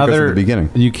Fire Giant goes at another. the beginning.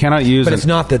 You cannot use. But it's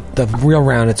not the real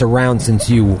round. It's a round since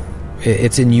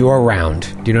it's in your round.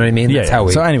 Do you know what I mean? Yeah. That's how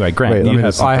we. So anyway,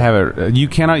 Grant, I have it. You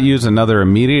cannot use another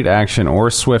immediate action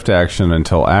or swift action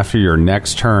until after your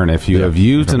next turn. If you have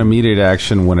used an immediate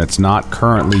action when it's not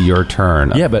currently your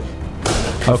turn. Yeah, but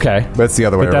okay, That's the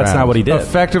other way but that's around. not what he did.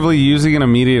 Effectively, using an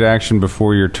immediate action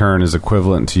before your turn is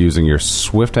equivalent to using your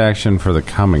swift action for the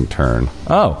coming turn.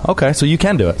 Oh, okay. So you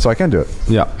can do it. So I can do it.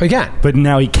 Yeah. We can. But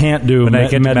now he can't do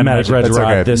Metamagic Red That's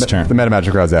Rod okay. this turn. The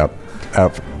Metamagic Rod's out.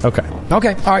 Okay.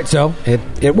 Okay. All right. So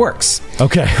it works.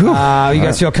 Okay. You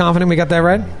guys feel confident we got that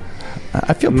right?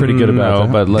 I feel pretty good about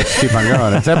that. but let's keep on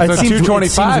going. It's episode It seems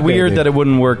 225. weird baby. that it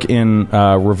wouldn't work in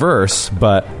reverse,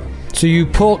 but So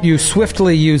you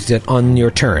swiftly used it on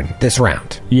your turn this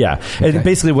round. yeah. And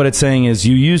basically what it's saying is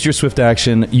you use your swift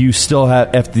action, you still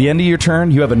have, at the end of your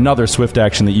turn, you have another swift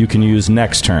action that you can use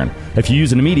next turn. If you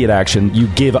use an immediate action, you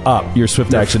give up your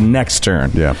swift action next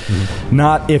turn. Yeah.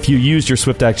 Not if you used your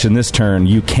swift action this turn,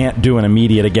 you can't do an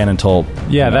immediate again until...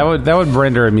 Yeah, that would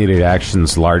render immediate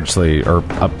actions largely, or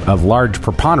a large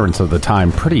preponderance of the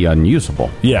time, pretty unusable.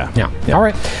 Yeah. Yeah. All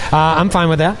right. I'm fine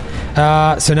with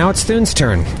that. So now it's Thune's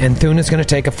turn, and Thune is going to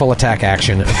take a full attack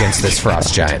action against this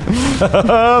frost giant. Thune's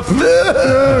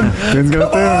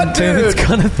gonna Thune. Thune's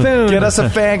going to Thune. Get us a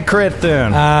fan crit,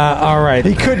 Thune. All right.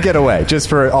 He could get away. Just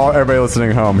for everybody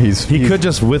listening home, He could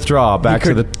just withdraw back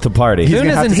to the party. He's Thune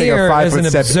gonna have isn't to take a here as 5-foot an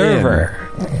step observer.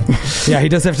 Yeah, he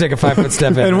does have to take a 5-foot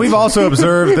step in. And we've also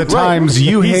observed the times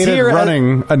you He's hated here as-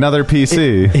 running another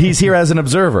PC. He's here as an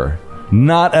observer,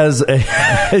 not as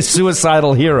a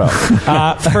suicidal hero.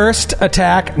 First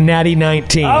attack, natty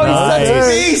 19. Oh, he's such a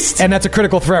beast! And that's a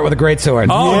critical threat with a greatsword.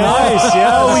 Oh, nice.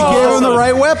 Yeah, we gave him the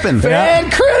right weapon. Fan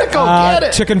critical. Get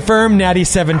it. To confirm, natty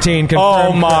 17.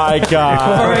 Confirmed Oh, my for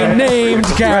God. a named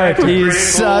character. He's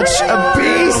such a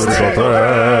beast.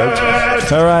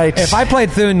 All right. If I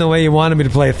played Thune the way you wanted me to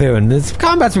play Thune, this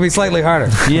combats would be slightly harder.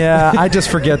 Yeah, I just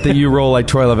forget that you roll like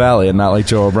Troy LaValle and not like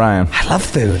Joe O'Brien. I love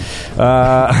Thune.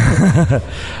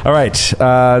 All right.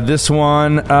 This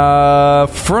one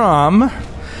from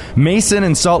Mason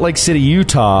in Salt Lake City,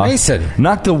 Utah. Mason.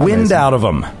 Knock the wind out of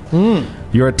him.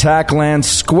 Your attack lands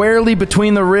squarely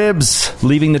between the ribs,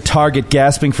 leaving the target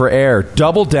gasping for air.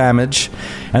 Double damage,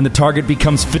 and the target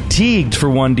becomes fatigued for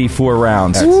 1d4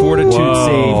 rounds. Fortitude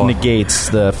save negates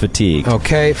the fatigue.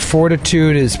 Okay,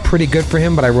 Fortitude is pretty good for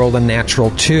him, but I rolled a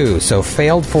natural 2, so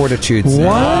failed Fortitude save.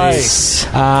 Nice.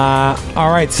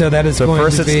 All right, so that is So going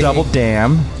first to it's be double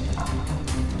dam.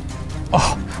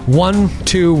 1,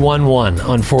 2, 1, 1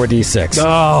 on 4d6.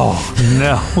 Oh,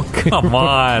 no. Come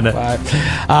on.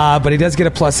 But he does get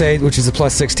a +8, which is a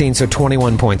 +16, so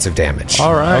 21 points of damage.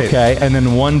 All right. Okay, and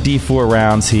then 1d4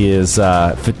 rounds he is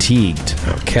fatigued.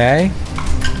 Okay.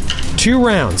 2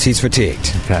 rounds, he's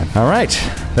fatigued. Okay. All right.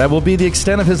 That will be the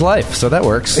extent of his life, so that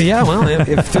works. Yeah, well,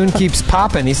 if Thune keeps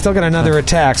popping, he's still got another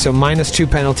attack, so -2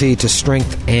 penalty to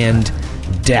strength and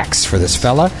dex for this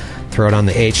fella. Throw it on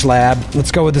the H-Lab.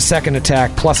 Let's go with the second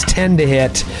attack. +10 to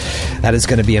hit. That is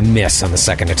going to be a miss on the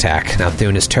second attack. Now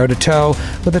Thune is toe-to-toe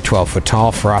with a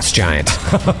 12-foot-tall frost giant.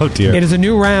 Oh, dear. It is a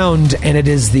new round, and it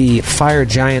is the fire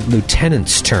giant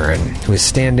lieutenant's turn, who is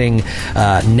standing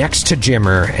next to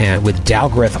Jimmer and with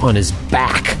Dalgrith on his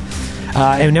back.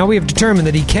 And now we have determined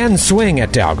that he can swing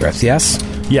at Dalgrith, yes?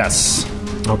 Yes.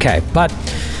 Okay, but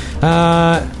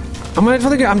I'm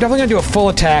definitely going to do a full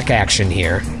attack action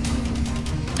here.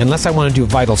 Unless I want to do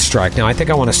Vital Strike. Now, I think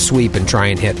I want to sweep and try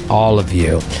and hit all of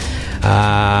you.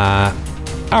 All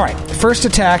right. First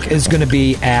attack is going to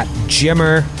be at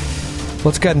Jimmer.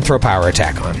 Let's go ahead and throw Power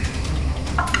Attack on.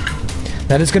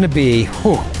 That is going to be,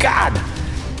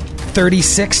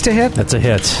 36 to hit? That's a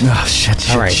hit. Oh, shit.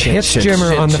 All right. Hits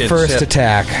Jimmer on the first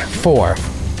attack.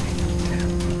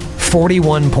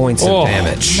 41 points of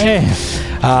damage. Man.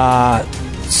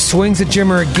 Swings at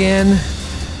Jimmer again.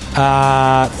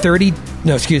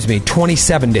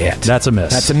 27 to hit. That's a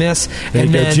miss. That's a miss. There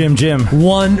you go, Jim.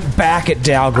 One back at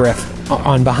Dalgrith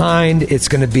on behind. It's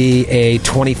going to be a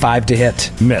 25 to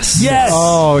hit. Miss. Yes.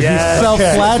 Oh, he's Yes.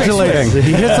 self-flagellating.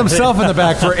 He hits himself in the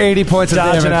back for 80 points of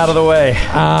Dodging damage. out of the way.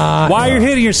 Why are you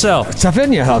hitting yourself? Tough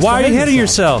in you, Hal. Why are Tough you in hitting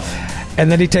yourself?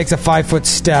 And then he takes a 5-foot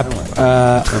step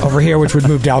over here, which would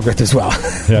move Dalgrith as well.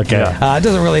 Okay. It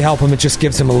doesn't really help him. It just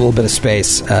gives him a little bit of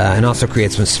space and also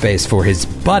creates some space for his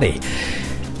buddy.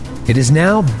 It is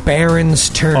now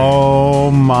Baron's turn. Oh,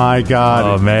 my God.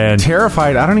 Oh, man.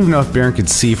 Terrified. I don't even know if Baron could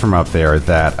see from up there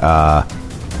that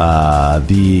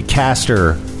the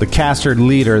caster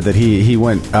leader that he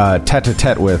went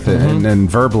tete-a-tete with and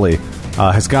verbally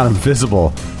has gone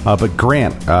invisible. But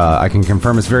Grant, I can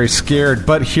confirm, is very scared.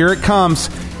 But here it comes.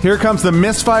 Here comes the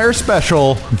misfire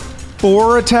special.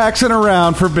 4 attacks in a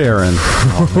round for Baron.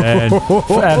 Oh, man.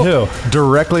 At who?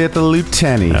 Directly at the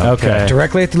lieutenant. Okay.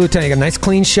 Directly at the lieutenant. You got a nice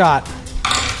clean shot.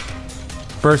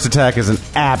 First attack is an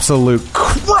absolute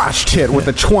crushed hit with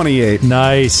a 28.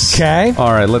 Nice. Okay.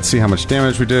 All right, let's see how much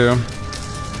damage we do.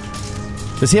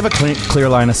 Does he have a clear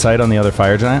line of sight on the other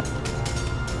fire giant?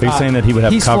 Are you saying that he would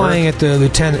have He's cover? flying at the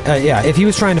lieutenant. Yeah, if he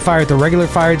was trying to fire at the regular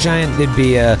fire giant, there'd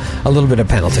be a little bit of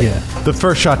penalty. Yeah. The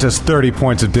first shot does 30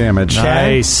 points of damage.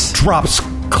 Nice. Drops,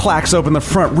 clacks open the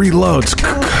front, reloads.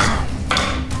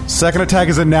 Second attack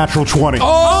is a natural 20.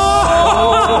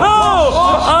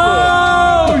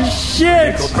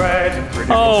 Shit!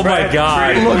 Oh my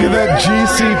god! Look at that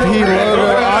GCP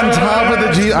logo on top of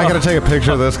the G. I gotta take a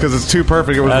picture of this because it's too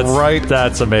perfect. It was right.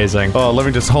 That's amazing. Oh, let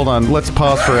me just hold on. Let's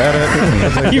pause for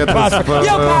edit. You pause for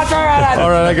edit. All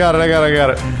right, I got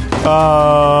it.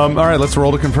 All right, let's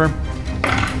roll to confirm.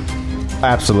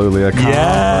 Absolutely, a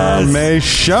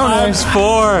confirmation. Times 4.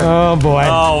 Oh boy.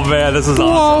 Oh man, this is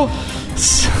awesome.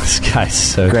 This guy's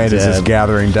so Grant is dead. just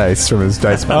gathering dice from his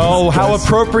dice box. Oh, how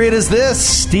appropriate is this?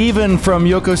 Steven from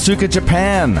Yokosuka,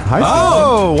 Japan.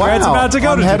 Oh, wow. Grant's about to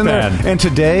go to heading Japan. there. And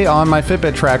today on my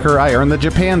Fitbit tracker, I earned the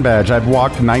Japan badge. I've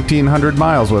walked 1,900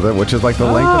 miles with it, which is like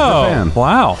the length of Japan.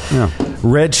 Wow. Yeah.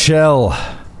 Red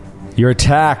Shell. Your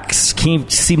attacks seem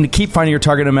to keep finding your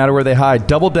target no matter where they hide.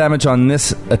 Double damage on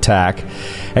this attack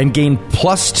and gain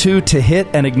 +2 to hit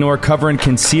and ignore cover and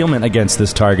concealment against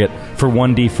this target for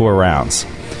 1d4 rounds.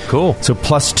 Cool. So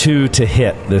 +2 to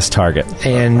hit this target.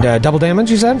 And double damage,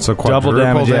 you said? So Double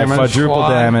damage, yeah, quadruple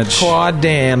damage. Quad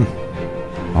damn.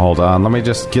 Hold on. Let me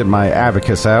just get my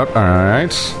abacus out. All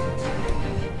right.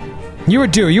 You were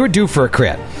due for a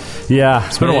crit. Yeah,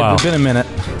 it's been a while. It's been a minute.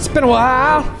 It's been a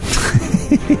while.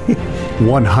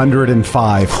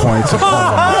 105 points of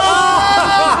damage.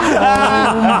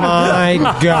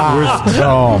 My God.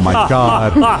 Oh, my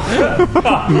God.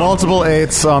 Multiple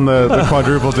 8s on the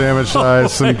quadruple damage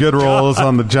dice. Some good rolls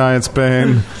on the Giant's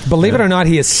Bane. Believe it or not,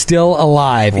 he is still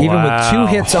alive, even with 2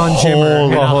 hits on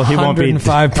Jimmer. Oh, he won't be-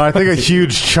 105 I think a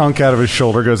huge chunk out of his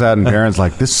shoulder goes out, and Baron's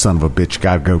like, this son of a bitch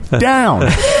gotta go down.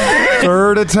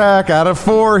 Third attack out of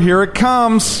 4. Here it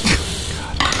comes.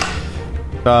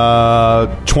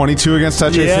 22 against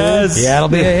touch AC? Yes. Yeah, it'll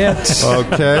be a hit.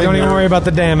 Okay. Don't even worry about the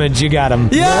damage. You got him.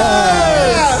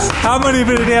 Yes! How many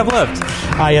did he have left?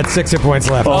 I had 6 hit points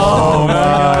left. Oh,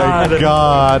 my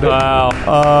God.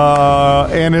 Wow.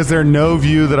 And is there no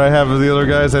view that I have of the other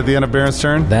guys at the end of Baron's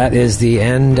turn? That is the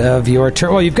end of your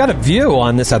turn. Well, you've got a view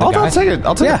on this other guy. I'll take it.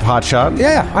 I'll take a pot shot.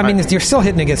 Yeah. I mean, you're still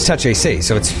hitting against touch AC,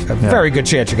 so it's a very good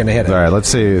chance you're going to hit it. All right, let's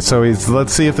see. So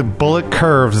let's see if the bullet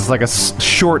curves. It's like a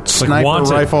short sniper Wanted.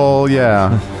 rifle.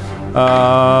 Yeah.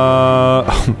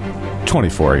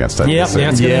 24 against that. Yep, yeah,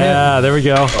 it's gonna Yeah, there we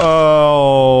go.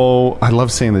 Oh, I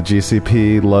love seeing the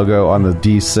GCP logo on the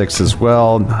D6 as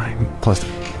well. 9 plus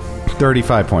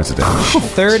 35 points of damage.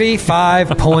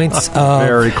 35 points of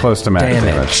Very close to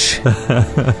max damage.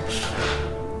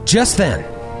 Just then,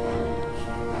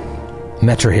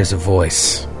 Metra hears a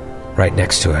voice right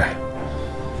next to her.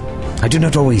 I do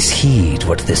not always heed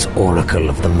what this oracle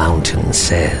of the mountain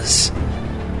says,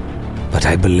 but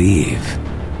I believe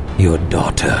your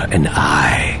daughter and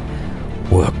I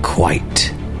were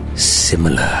quite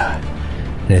similar.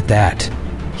 And at that,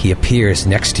 he appears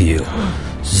next to you.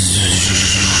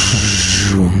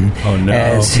 Oh no.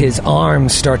 As his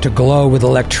arms start to glow with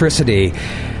electricity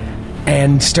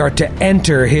and start to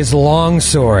enter his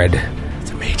longsword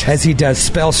as he does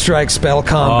spell strike, spell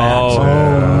combat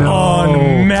on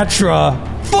Metra.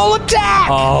 Full attack!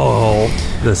 Oh,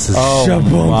 this is.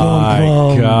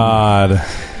 My God.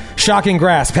 Shocking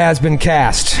Grasp has been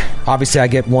cast. Obviously, I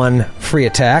get 1 free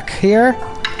attack here.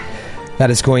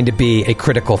 That is going to be a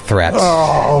critical threat.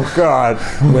 Oh, God.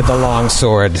 With a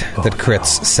longsword that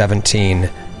crits 17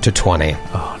 to 20.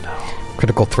 Oh no.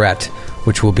 Critical threat,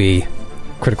 which will be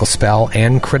critical spell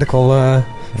and critical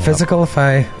physical if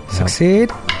I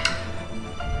succeed.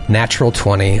 Natural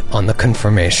 20 on the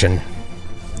confirmation.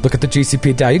 Look at the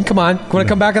GCP die. You can come on. You want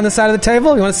to come back on the side of the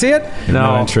table? You want to see it?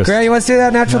 No interest. Grant, you want to see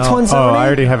that natural 20? Oh, I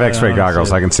already have X-ray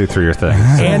goggles. I can see through your thing.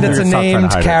 And it's a Stop trying to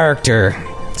named hide it. character.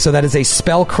 So that is a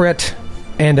spell crit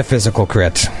and a physical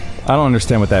crit. I don't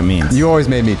understand what that means. You always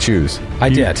made me choose. I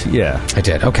did. Yeah. I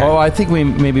did. Okay. Oh, I think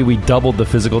maybe we doubled the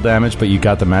physical damage, but you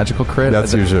got the magical crit.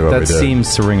 That's usually what that we do.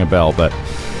 seems to ring a bell, but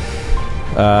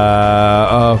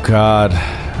oh God,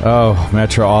 oh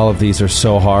Metro, all of these are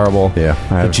so horrible. Yeah, I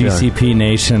the have a feeling. GCP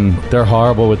Nation, they're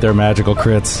horrible with their magical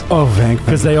crits. Oh, Vank.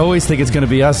 Because they always think it's going to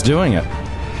be us doing it.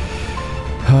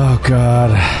 Oh,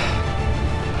 God.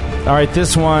 All right,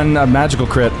 this one, a magical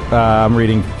crit, I'm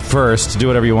reading first. Do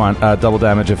whatever you want. Double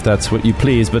damage if that's what you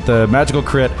please. But the magical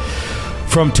crit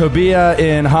from Tobia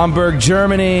in Hamburg,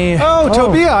 Germany. Oh,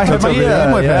 Tobia. I have my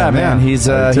game with him. Man. He's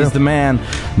the man.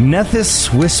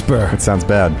 Nethys Whisper. It sounds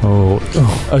bad.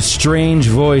 A strange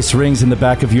voice rings in the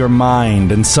back of your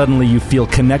mind, and suddenly you feel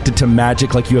connected to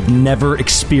magic like you have never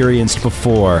experienced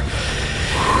before.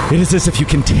 It is as if you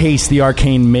can taste the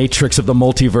arcane matrix of the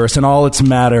multiverse, and all its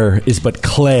matter is but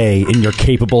clay in your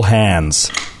capable hands.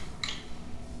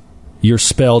 Your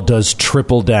spell does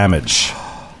triple damage.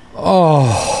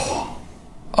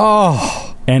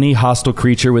 Any hostile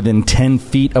creature within 10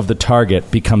 feet of the target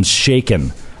becomes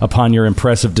shaken upon your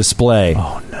impressive display.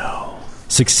 Oh, no.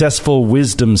 Successful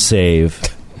wisdom save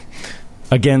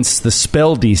against the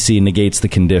spell DC negates the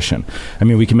condition. I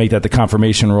mean, we can make that the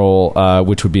confirmation roll,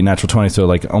 which would be natural 20, so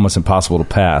like almost impossible to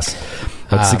pass.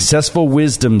 But successful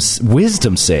wisdom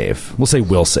save. We'll say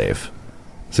will save.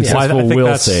 Successful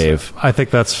will save. I think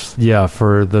that's,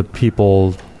 for the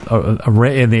people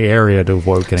in the area to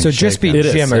avoid getting shaken. So just be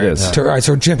Jimmer. It is. All right,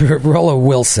 so Jimmer, roll a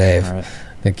will save. All right.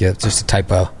 I think it's just a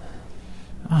typo.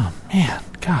 Oh, man.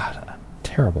 God.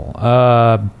 Terrible.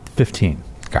 15.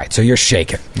 All right, so you're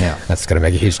shaken. Yeah. That's going to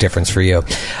make a huge difference for you.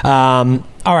 All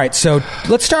right, so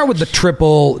let's start with the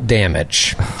triple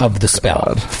damage of the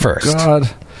spell first.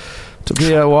 God.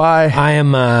 Tobia, why? I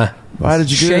am why did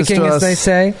you do this shaking, to us? as they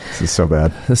say. This is so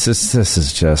bad. This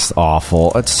is just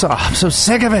awful. I'm so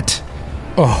sick of it.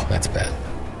 Oh, that's bad.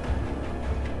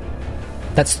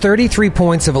 That's 33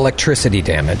 points of electricity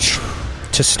damage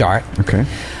to start. Okay.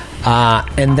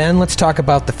 And then let's talk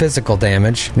about the physical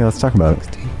damage. Yeah, let's talk about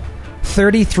it.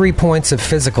 33 points of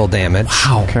physical damage.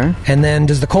 Wow. Okay. And then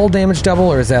does the cold damage double,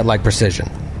 or is that like precision?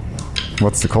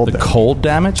 What's the cold damage? Cold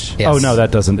damage? Yes. Oh, no,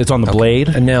 that doesn't. It's on the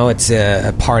blade? No, it's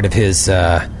a part of his...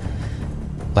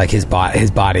 his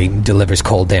body delivers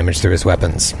cold damage through his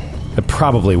weapons. It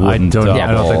probably wouldn't. I don't think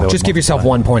that would just give yourself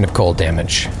 1 point of cold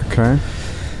damage. Okay.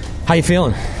 How you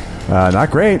feeling?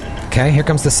 Not great. Okay, here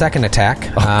comes the second attack.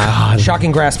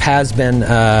 Shocking Grasp has been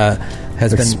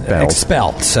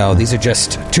expelled. So these are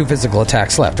just 2 physical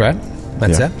attacks left, right?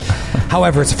 That's it.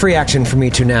 However, it's a free action for me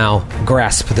to now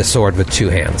grasp the sword with 2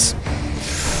 hands,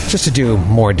 just to do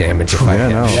more damage if I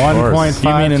can. 1.5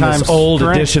 You mean in times this old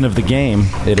strength? edition of the game?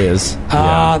 It is.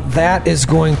 That is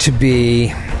going to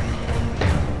be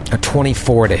a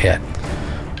 24 to hit.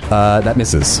 That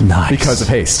misses. Nice. Because of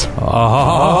haste.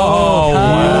 Oh,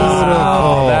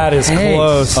 wow. That is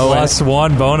close. Plus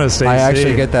 1 bonus AC. I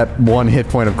actually get that 1 hit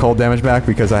point of cold damage back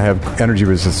because I have energy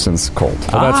resistance cold.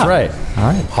 Oh, that's right.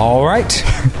 All right.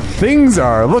 Things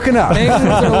are looking up. Things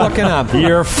are looking up.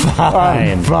 You're fine.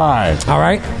 I'm fine. All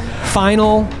right.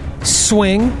 Final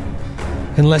swing,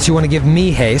 unless you want to give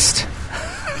me haste.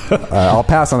 I'll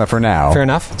pass on that for now. Fair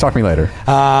enough. Talk to me later.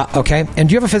 Okay. And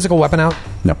do you have a physical weapon out?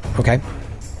 No. Okay.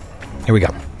 Here we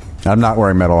go. I'm not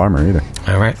wearing metal armor either.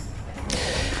 All right.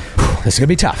 This is going to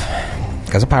be tough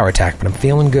because of power attack, but I'm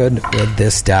feeling good with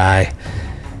this die.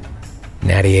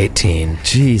 Natty 18.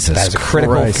 Jesus That is a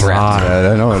critical Christ. threat.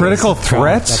 I know Critical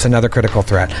threats? That's another critical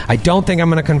threat. I don't think I'm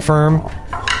going to confirm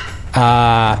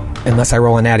unless I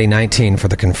roll a natty 19 for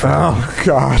the confirm. Oh,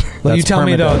 God. Well, you tell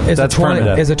me, though, is That's it 20?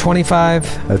 permanent. Is it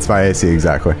 25? That's my AC,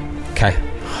 exactly. Okay.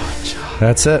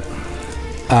 That's it.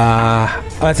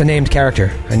 That's a named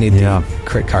character. I need the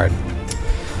crit card.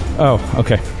 Oh,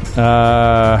 okay.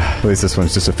 At least this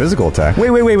one's just a physical attack.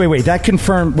 Wait. That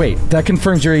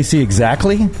confirms your AC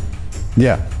exactly?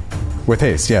 Yeah. With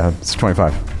haste, yeah. It's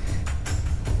 25.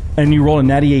 And you roll a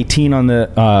natty 18 on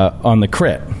the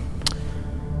crit.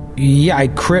 Yeah, I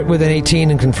crit with an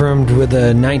 18 and confirmed with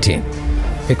a 19.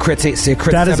 It crits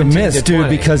That is a 17 miss, to dude,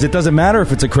 20. because it doesn't matter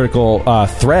if it's a critical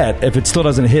threat. If it still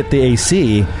doesn't hit the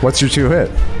AC, What's your 2 hit?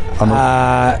 You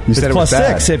it's said it plus was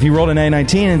bad. 6. If you rolled an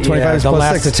A19 and 25 is the plus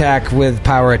last 6. attack with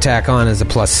power attack on is a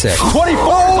plus 6. 24!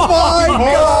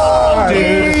 Oh,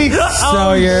 my God!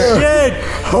 So you're... It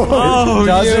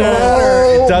doesn't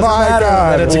matter. It doesn't my matter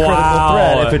God. that it's a critical Wow.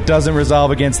 threat. If it doesn't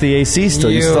resolve against the AC still,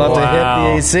 you still have to hit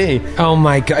the AC. Oh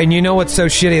my God. And you know what's so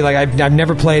shitty? Like, I've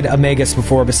never played a Magus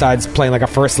before besides playing like a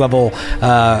first level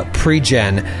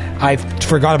pre-gen. I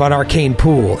forgot about Arcane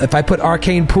Pool. If I put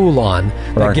Arcane Pool on,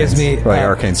 that gives me...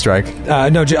 Arcane Strike.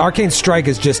 No, Arcane Strike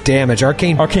is just damage.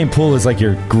 Arcane Pool is like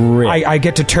your grip. I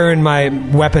get to turn my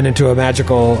weapon into a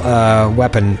magical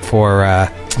weapon for...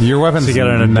 Your weapon's To get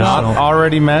an not additional-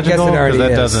 already magical? It already 'Cause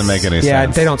that is. doesn't make any Yeah,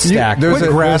 sense. they don't stack. There's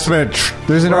an Where are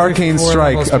we Arcane four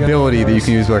Strike levels to get ability that you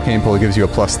can use with Arcane Pool. It gives you a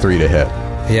plus 3 to hit.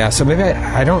 Yeah, so maybe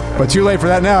I don't... But too late for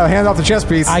that now. Hand off the chess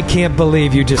piece. I can't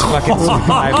believe you just fucking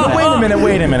survived that.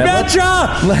 Wait a minute.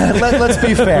 Let's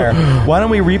be fair. Why don't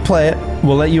we replay it?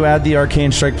 We'll let you add the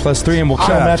Arcane Strike +3, and we'll kill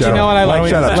Metra. Joe. You know what? I like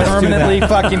Shut up, Joe. Permanently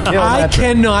fucking kill I Metra.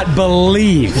 cannot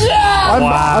believe...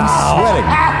 I'm sweating.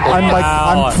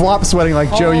 I'm flop sweating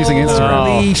like Joe using Instagram.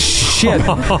 Holy shit.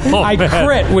 I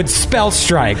crit with Spell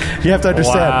Strike. You have to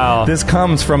understand, this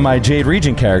comes from my Jade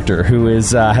Regent character, who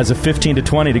is has a 15 to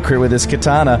 20 to crit with his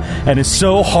katana, and is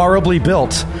so horribly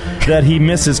built that he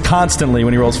misses constantly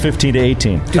when he rolls 15 to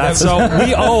 18. So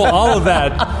we owe all of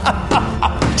that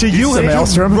to you,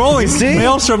 Maelstrom?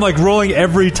 Maelstrom, like rolling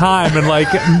every time, and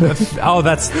like, that's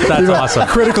awesome.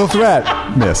 Critical threat.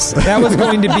 Miss. That was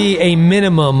going to be a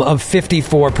minimum of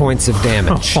 54 points of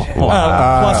damage.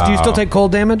 Plus, do you still take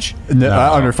cold damage? No.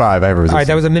 Under 5. I have a resistance. All right,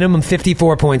 that was a minimum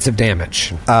 54 points of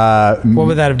damage. What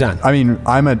would that have done? I mean,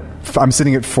 I'm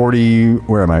sitting at 40.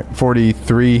 Where am I?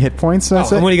 43 hit points.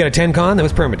 That's it. And what do you got? A 10 con? That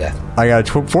was permadeath. I got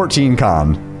a 14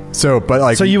 con. So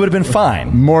you would have been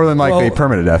fine. More than likely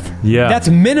permanent death. Yeah. That's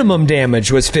minimum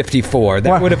damage was 54.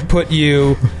 That would have put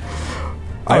you...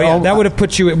 that would have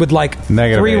put you with like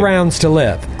 -8. 3 rounds to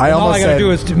live. All I got to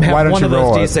do is have one of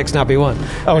those D6 not be 1.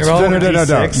 Oh, it's No, I don't want to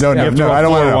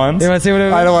know. You want to see what it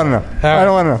was? I don't want to know. I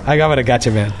don't want to know. I would have got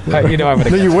you, man. You know I would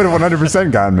have. You would have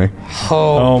 100% gotten me.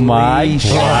 Oh my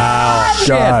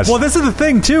God. Well, this is the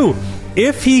thing too.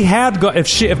 If he had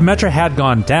if Metra had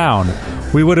gone down,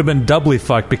 we would have been doubly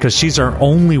fucked because she's our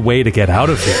only way to get out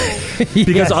of here.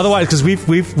 Because otherwise, because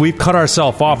we've cut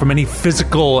ourselves off from any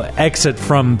physical exit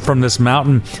from this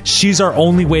mountain. She's our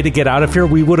only way to get out of here.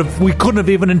 We couldn't have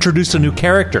even introduced a new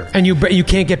character. And you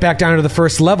can't get back down to the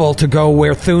first level to go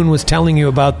where Thune was telling you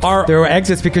about there were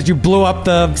exits because you blew up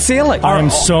the ceiling. I'm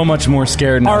so much more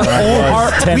scared now. We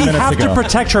have to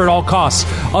protect her at all costs.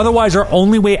 Otherwise, our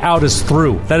only way out is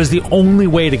through. That is the only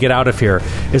way to get out of here.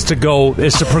 Is to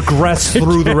progress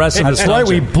through the rest of this. That's why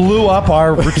we blew up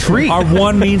our retreat. Our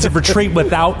one means of retreat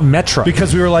without Metra.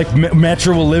 Because we were like,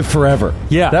 Metra will live forever.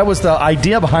 Yeah. That was the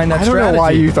idea behind that strategy. I don't know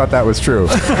why you thought that was true.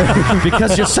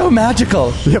 Because you're so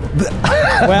magical. Yep.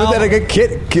 Well, then I get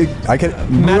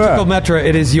Magical Metra,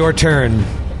 it is your turn.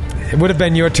 It would have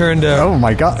been your turn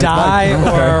to die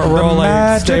or roll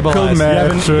a stabilize.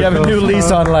 You have a new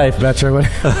lease on life, Metra. What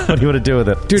do you want to do with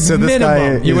it? Dude, So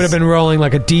minimum, you would have been rolling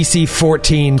like a DC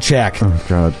 14 check. Oh,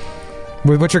 God.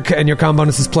 With and your con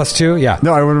bonus is +2? Yeah.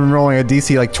 No, I would have been rolling a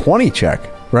DC 20 check,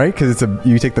 right? Because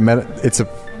you take it's a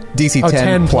DC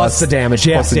 10 plus the damage.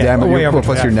 Yes, plus the damage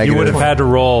plus your negative. You would have had to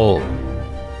roll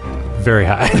very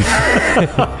high.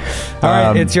 All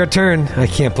right, it's your turn. I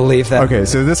can't believe that. Okay,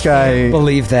 so this guy...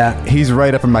 Believe that. He's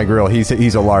right up in my grill. He's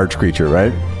a large creature,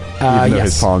 right? Even though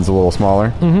his pawn's a little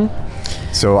smaller. Mm-hmm.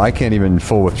 So I can't even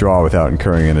full withdraw without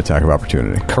incurring an attack of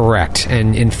opportunity. Correct.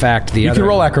 And in fact, you can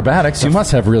roll acrobatics. You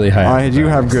must have really high acrobatics. I do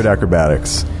have good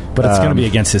acrobatics. But it's going to be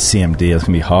against his CMD. It's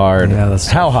going to be hard. Yeah, that's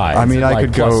how high? I mean, I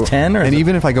could go... +10? And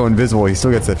even if I go invisible, he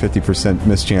still gets that 50%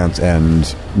 mischance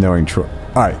and knowing... All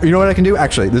right, you know what I can do?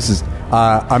 Actually, this is...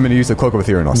 I'm going to use the Cloak of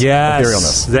Etherealness.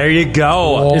 Yes. There you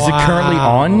go. Wow. Is it currently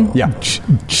on? Yeah.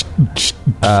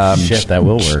 Shit, that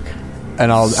will work. And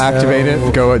I'll activate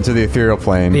it, go into the ethereal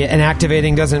plane. Yeah, and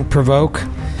activating doesn't provoke.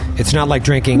 It's not like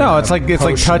drinking. No, it's like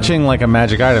touching like a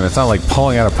magic item. It's not like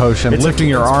pulling out a potion, lifting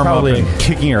your arm up, and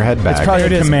kicking your head back. It's probably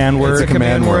a command word. It's a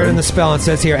command word in the spell. It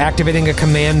says here, activating a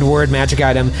command word magic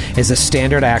item is a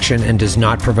standard action and does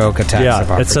not provoke attacks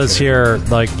of opportunity. It says here,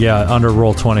 under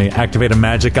roll 20, activate a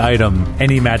magic item,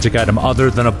 any magic item other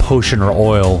than a potion or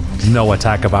oil, no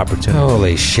attack of opportunity.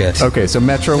 Holy shit. Okay, so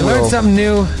Metro will... learn something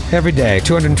new every day.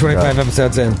 225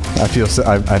 episodes in.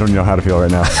 I don't know how to feel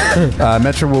right now.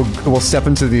 Metro will step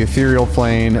into the ethereal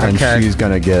plane, and she's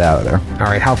going to get out of there. All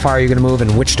right, how far are you going to move?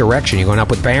 In which direction? Are you going up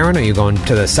with Baron? Or are you going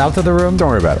to the south of the room? Don't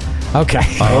worry about it. Okay.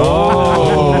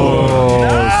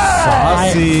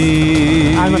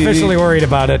 Saucy. I'm officially worried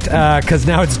about it, because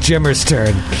now it's Jimmer's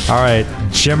turn. All right,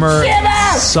 Jimmer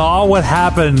saw what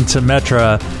happened to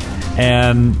Metra,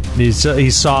 and he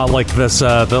saw like this,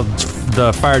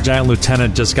 the fire giant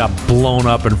lieutenant just got blown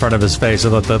up in front of his face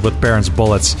with Baron's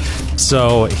bullets.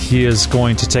 So he is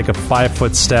going to take a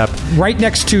 5-foot step. Right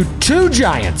next to 2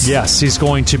 giants. Yes, he's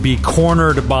going to be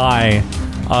cornered by...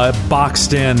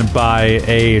 boxed in by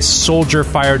a soldier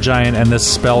fire giant and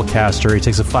this spellcaster. He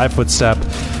takes a 5-foot step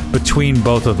between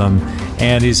both of them,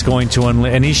 and he's going to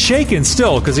and he's shaken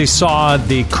still because he saw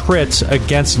the crit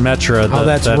against Metra.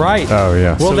 That's right. Oh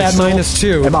yeah. Roll that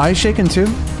 -2. Am I shaken too?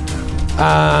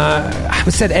 Who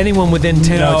said anyone within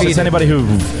 10 No, feet? it's anybody who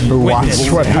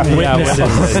watched what happened.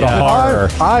 witnesses the horror.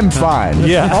 I'm fine.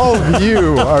 Yeah. All of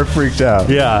you are freaked out.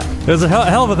 Yeah, it was a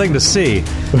hell of a thing to see,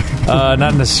 not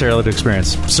necessarily to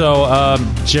experience. So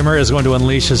Jimmer is going to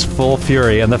unleash his full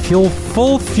fury, and the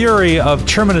full fury of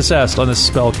Terminus Est on this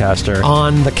spellcaster.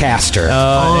 On the caster.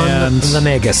 On and the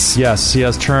Magus. Yes, he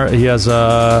has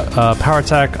a power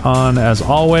attack on as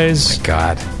always.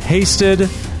 God. Hasted.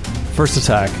 First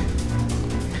attack.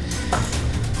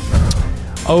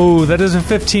 Oh, that is a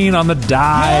 15 on the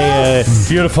die.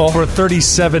 Beautiful. For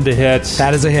 37 to hit.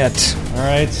 That is a hit. All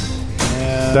right.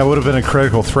 That would have been a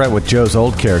critical threat with Joe's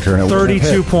old character. And it would have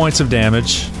 32 hit. points of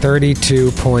damage.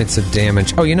 32 points of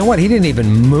damage. Oh, you know what? He didn't even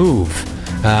move.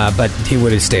 But he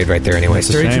would have stayed right there anyway. It's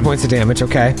the 32 same. points of damage.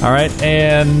 Okay. All right,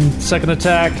 and second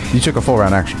attack. You took a full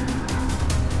round action.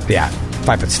 Yeah.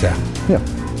 5 foot step.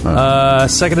 Yeah.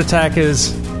 Second attack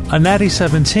is a natty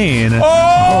 17.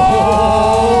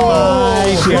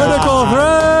 Critical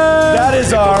threat! That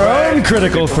is our own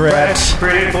critical threat.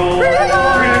 Critical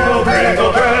threat.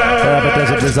 But does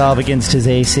it resolve against his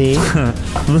AC?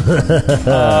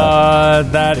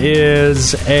 That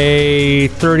is a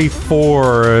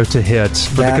 34 to hit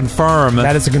for the confirm.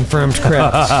 That is a confirmed crit.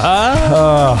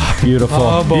 Oh, beautiful.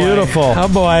 Oh, boy. Beautiful. Oh,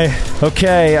 boy.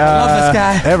 Okay. Love this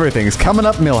guy. Everything's coming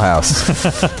up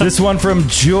Millhouse. This one from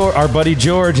our buddy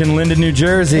George in Linden, New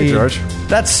Jersey. Hey, George.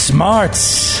 That's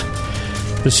smarts.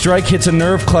 The strike hits a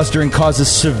nerve cluster and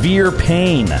causes severe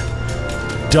pain.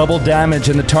 Double damage,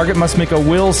 and the target must make a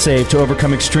will save to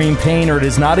overcome extreme pain, or it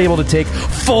is not able to take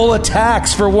full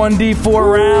attacks for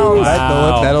 1d4 rounds.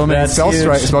 That'll make That's spell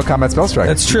huge. combat spell strike.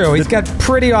 That's true. He's got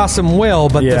pretty awesome will,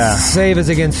 but the save is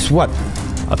against what?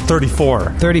 A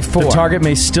 34. 34. The target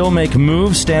may still make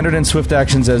move, standard, and swift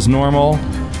actions as normal.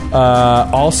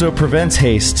 Also prevents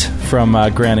haste from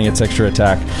granting its extra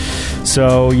attack.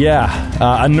 So,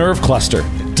 a nerve cluster.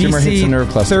 Jimmer hits a nerve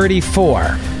DC cluster.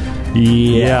 34.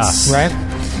 Yes. Right?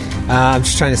 I'm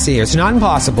just trying to see here. It's not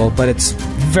impossible, but it's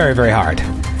very, very hard.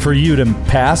 For you to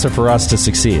pass or for us to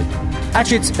succeed?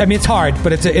 Actually, it's hard,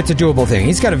 but it's a doable thing.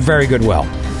 He's got a very good will.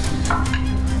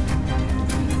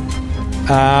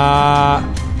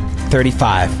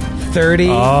 35. 35.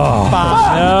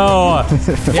 No.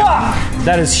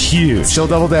 That is huge. Still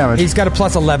double damage. He's got a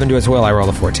plus 11 to his will. I rolled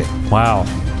a 14. Wow.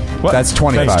 What? That's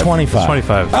 25. That's 25.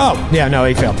 25. Oh, yeah, no,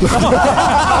 he failed.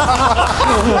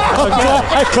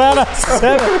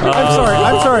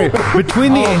 I'm sorry.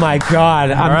 Between the Oh, my God.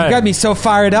 You got me so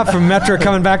fired up from Metro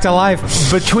coming back to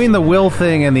life. Between the will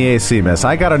thing and the AC miss,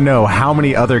 I got to know how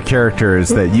many other characters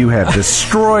that you have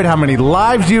destroyed, how many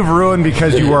lives you've ruined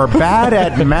because you are bad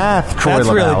at math, Troy That's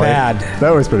really LaValle. bad. that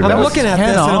was pretty bad. I'm looking at this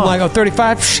and I'm like,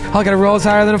 35? Psh, all I got to roll is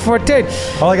higher than a 14.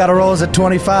 All I got to roll is a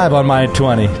 25 on my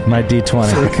 20, my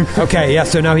D20. Okay, yeah,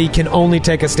 so now he can only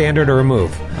take a standard or a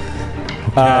move.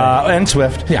 And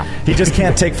swift. Yeah. He just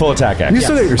can't take full attack action. You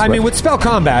still get your I mean, spell. with spell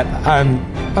combat,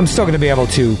 I'm still going to be able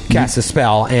to cast a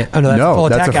spell. And, that's No, full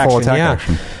that's attack a full action. attack Yeah.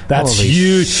 action. That's Holy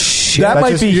huge. shit. That That's might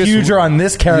just- be you just- huger on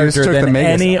this character took the than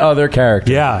Magus. any other character.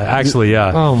 Yeah, actually,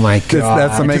 yeah. Oh my god!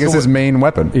 That's the Magus' main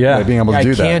weapon. Yeah. Being able to I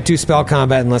do that. can't do spell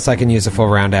combat unless I can use a full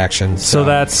round action. So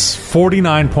that's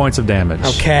 49 points of damage.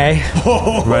 Okay.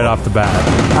 Right off the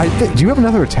bat. Do you have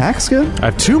another attack skill? I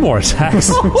have 2 more attacks,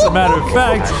 as a matter of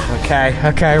fact. Okay.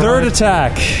 Third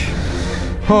attack.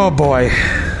 Oh boy!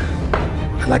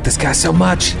 I like this guy so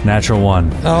much. Natural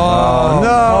 1.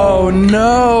 Oh,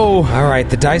 no. All right,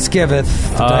 the dice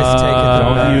giveth, the dice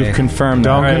taketh. Don't you confirm that?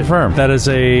 Don't Right. confirm. That is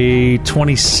a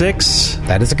 26.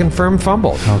 That is a confirmed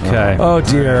fumble. Okay. Oh,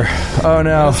 dear. Oh,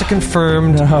 no. That's a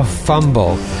confirmed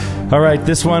fumble. All right,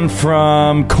 this one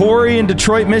from Corey in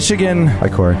Detroit, Michigan. Hi,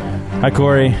 Corey. Hi,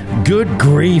 Corey. Good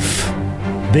grief.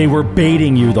 They were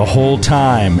baiting you the whole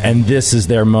time, and this is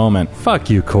their moment. Fuck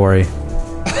you, Corey.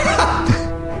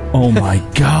 Oh my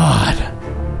god.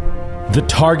 The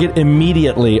target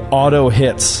immediately auto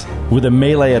hits with a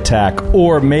melee attack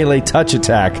or melee touch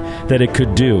attack that it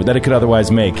could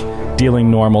otherwise make, dealing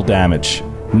normal damage.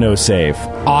 No save.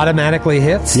 Automatically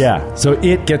hits. Yeah, so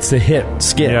it gets the hit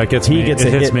skid. Yeah, it gets he me. gets It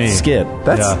a hits hit me. skid.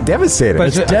 That's devastating. but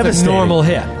It's it's devastating. a normal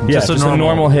hit. Yeah, Just a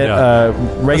normal, hit, yeah.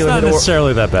 regular It's not hit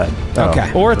necessarily that bad.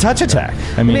 Okay. or a touch attack.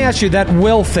 I mean, Let me ask you that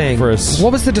will thing. For a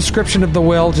What was the description of the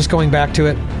will? Just going back to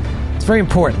it, it's very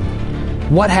important.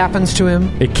 What happens to him?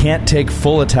 it can't take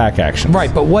full attack action.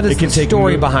 Right, but what is It can the take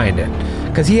story move- behind it?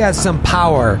 Because he has some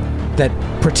power that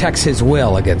protects his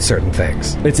will against certain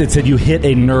things. It said you hit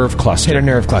a nerve cluster. Hit a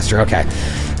nerve cluster. Okay,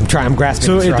 I'm grasping.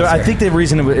 So at straws I here. think the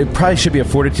reason it probably should be a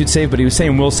fortitude save, but he was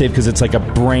saying will save because it's like a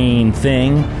brain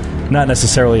thing, not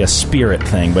necessarily a spirit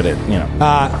thing. But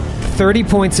 30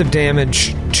 points of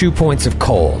damage 2 points of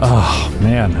cold. Oh,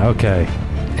 man. Okay.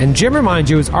 And Jimmer, mind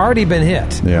you, has already been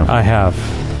hit. Yeah. I have.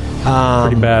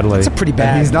 Pretty badly. It's a pretty And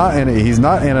bad. he's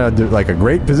not in a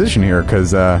great position here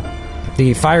because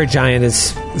the fire giant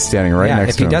is standing right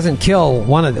next if to he him. doesn't kill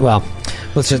one of the,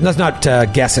 let's not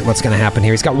guess at what's going to happen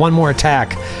here. He's got one more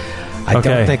attack. I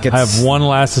don't think it's I have one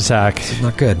last attack.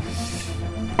 not good.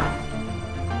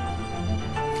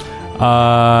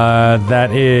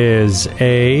 That is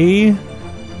a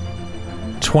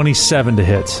 27 to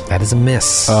hit. That is a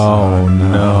miss. Oh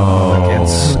no!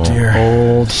 Against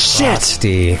old Shit.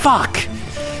 Frosty. Fuck.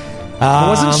 I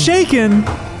wasn't shaken.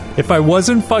 If I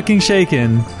wasn't fucking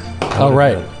shaken, Oh,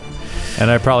 right. and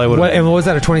I probably would What, have. and what was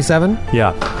that, a 27?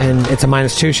 Yeah. And it's a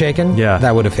 -2 shaken? Yeah.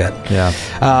 That would have hit. Yeah.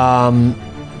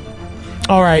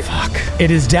 All right. Fuck. It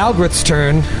is Dalgrith's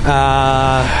turn.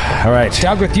 All right.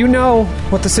 Dalgrith, you know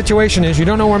what the situation is. You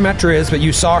don't know where Metra is, but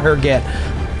you saw her get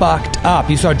fucked up.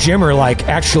 You saw Jimmer,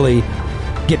 actually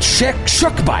get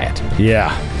shook by it.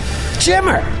 Yeah.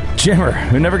 Jimmer! Jimmer,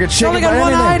 who never gets You shaken only got by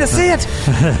one anything. eye to see it.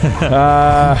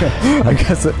 I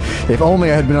guess if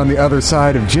only I had been on the other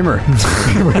side of Jimmer,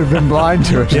 he would have been blind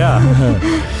to it. Yeah.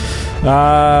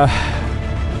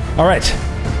 All right.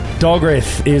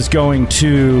 Dalgraith is going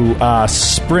to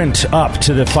sprint up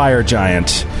to the fire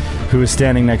giant who is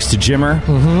standing next to Jimmer.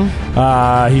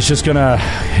 Mm-hmm. He's just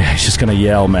gonna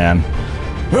yell, man.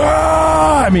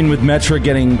 Ah! I mean, with Metra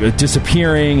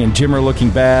disappearing and Jimmer looking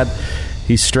bad,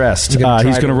 he's stressed. He's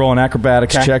going to roll an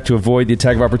acrobatics check to avoid the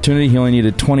attack of opportunity. He only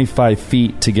needed 25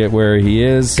 feet to get where he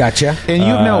is. Gotcha. And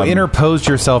you've now interposed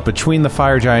yourself between the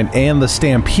fire giant and the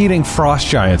stampeding frost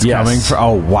giants coming.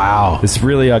 Oh, wow. It's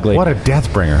really ugly. What a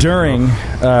deathbringer.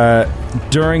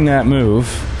 During that move,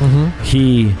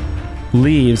 he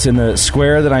leaves in the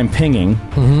square that I'm pinging.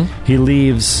 He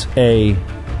leaves a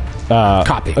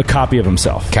copy of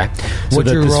himself. Okay. So Would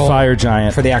that you this roll fire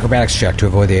giant for the acrobatics check to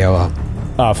avoid the AOL?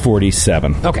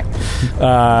 47. Okay.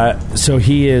 So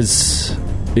he is.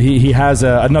 He has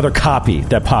another copy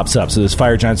that pops up. So this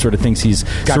fire giant sort of thinks he's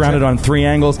surrounded on 3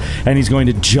 angles, and he's going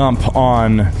to jump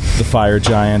on the fire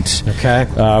giant. Okay.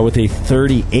 With a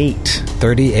 38.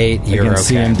 38. You're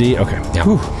Against okay. CMD. Okay. Yeah.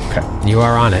 Whew. Okay. You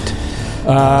are on it.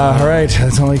 All right.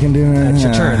 That's all I can do. That's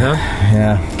your turn, huh?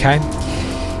 Yeah. Okay.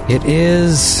 It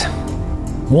is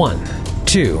 1,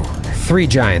 2, 3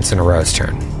 giants in a row's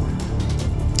turn.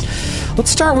 Let's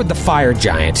start with the fire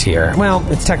giant here. Well,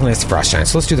 it's the frost giant,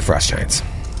 so let's do the frost giants.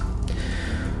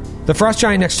 The frost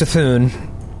giant next to Thune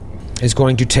is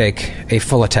going to take a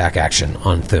full attack action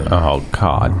on Thune. Oh,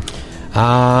 God.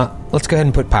 Let's go ahead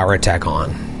and put power attack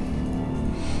on.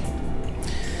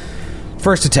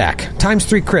 First attack.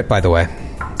 ×3 crit, by the way.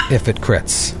 If it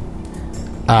crits.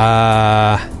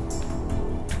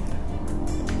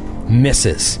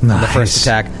 Misses on the first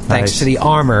attack, thanks to the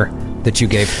armor that you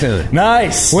gave Thune.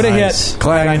 Nice. Would have hit.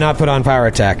 Glad I not put on power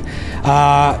attack.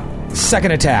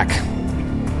 Second attack.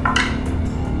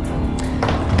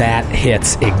 That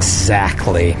hits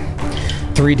exactly.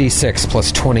 3d6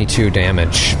 plus 22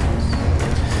 damage.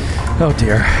 Oh,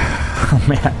 dear. Oh,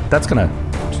 man. That's going to...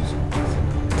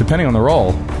 Depending on the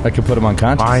roll, I could put him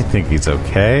unconscious. I think he's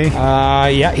okay.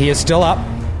 Yeah, he is still up.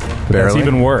 But that's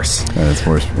even worse. Yeah, that's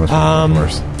worse.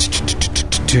 Worse.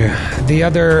 The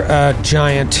other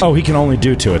giant... Oh, he can only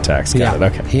do 2 attacks. Got it.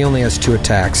 Okay. He only has 2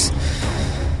 attacks.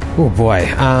 Oh, boy.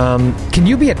 Can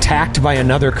you be attacked by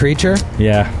another creature?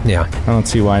 Yeah. Yeah. I don't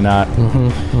see why not.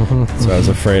 That's what I was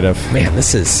afraid of. Man,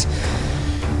 this is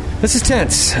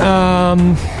tense.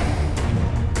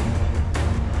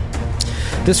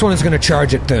 This one is going to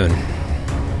charge at Thune.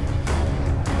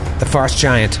 The frost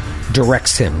giant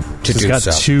directs him to He's do got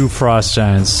so. 2 frost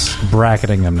giants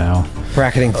bracketing him now.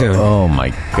 Bracketing Thune. Oh,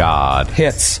 my God.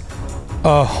 Hits.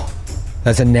 Oh,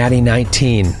 that's a natty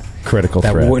 19. Critical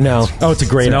That threat. no. Oh, it's a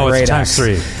great No, great it's axe.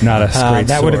 ×3. Not a great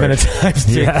that would have been a sword.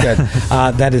 ×3. Yeah. Good.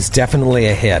 That is definitely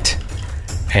a hit.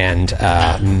 And,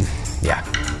 yeah.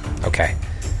 Okay.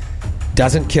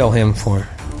 Doesn't kill him for...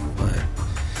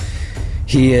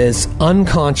 He is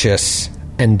unconscious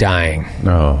and dying.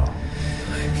 No.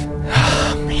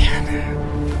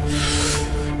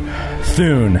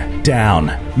 Thune down.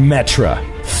 Metra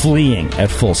fleeing at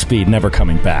full speed, never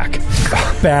coming back.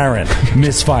 Baron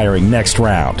misfiring next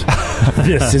round.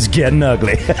 This is getting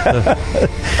ugly.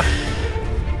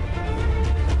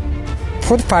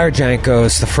 Before the fire giant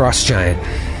goes, the frost giant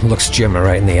looks Jimmer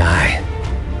right in the eye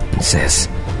and says,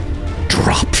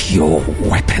 "Drop your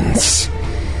weapons.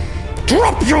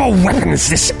 Drop your weapons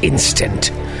this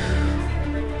instant,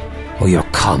 or your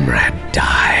comrade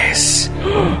dies.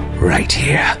 Right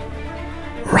here.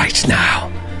 Right now.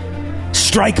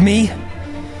 Strike me,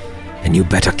 and you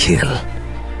better kill.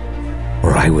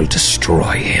 or I will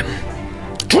destroy him.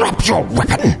 Drop your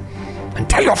weapon and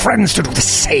tell your friends to do the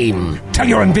same. Tell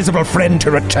your invisible friend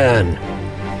to return,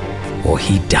 or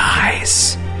he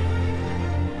dies.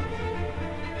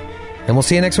 And we'll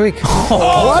see you next week.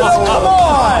 What? Come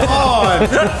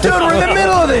on! Dude, we're in the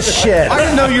middle of this shit. I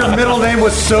didn't know your middle name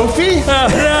was Sophie.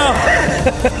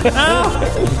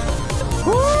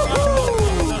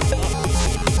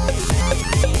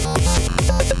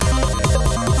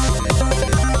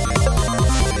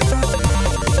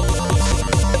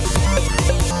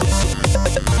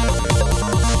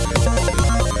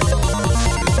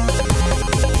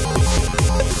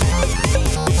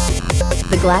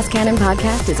 The Glass Cannon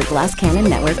Podcast is a Glass Cannon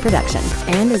Network production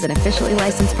and is an officially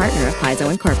licensed partner of Paizo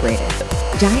Incorporated.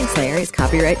 Giant Slayer is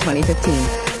copyright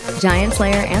 2015. Giant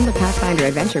Slayer and the Pathfinder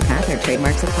Adventure Path are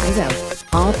trademarks of Paizo.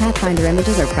 All Pathfinder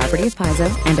images are property of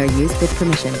Paizo and are used with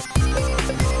permission.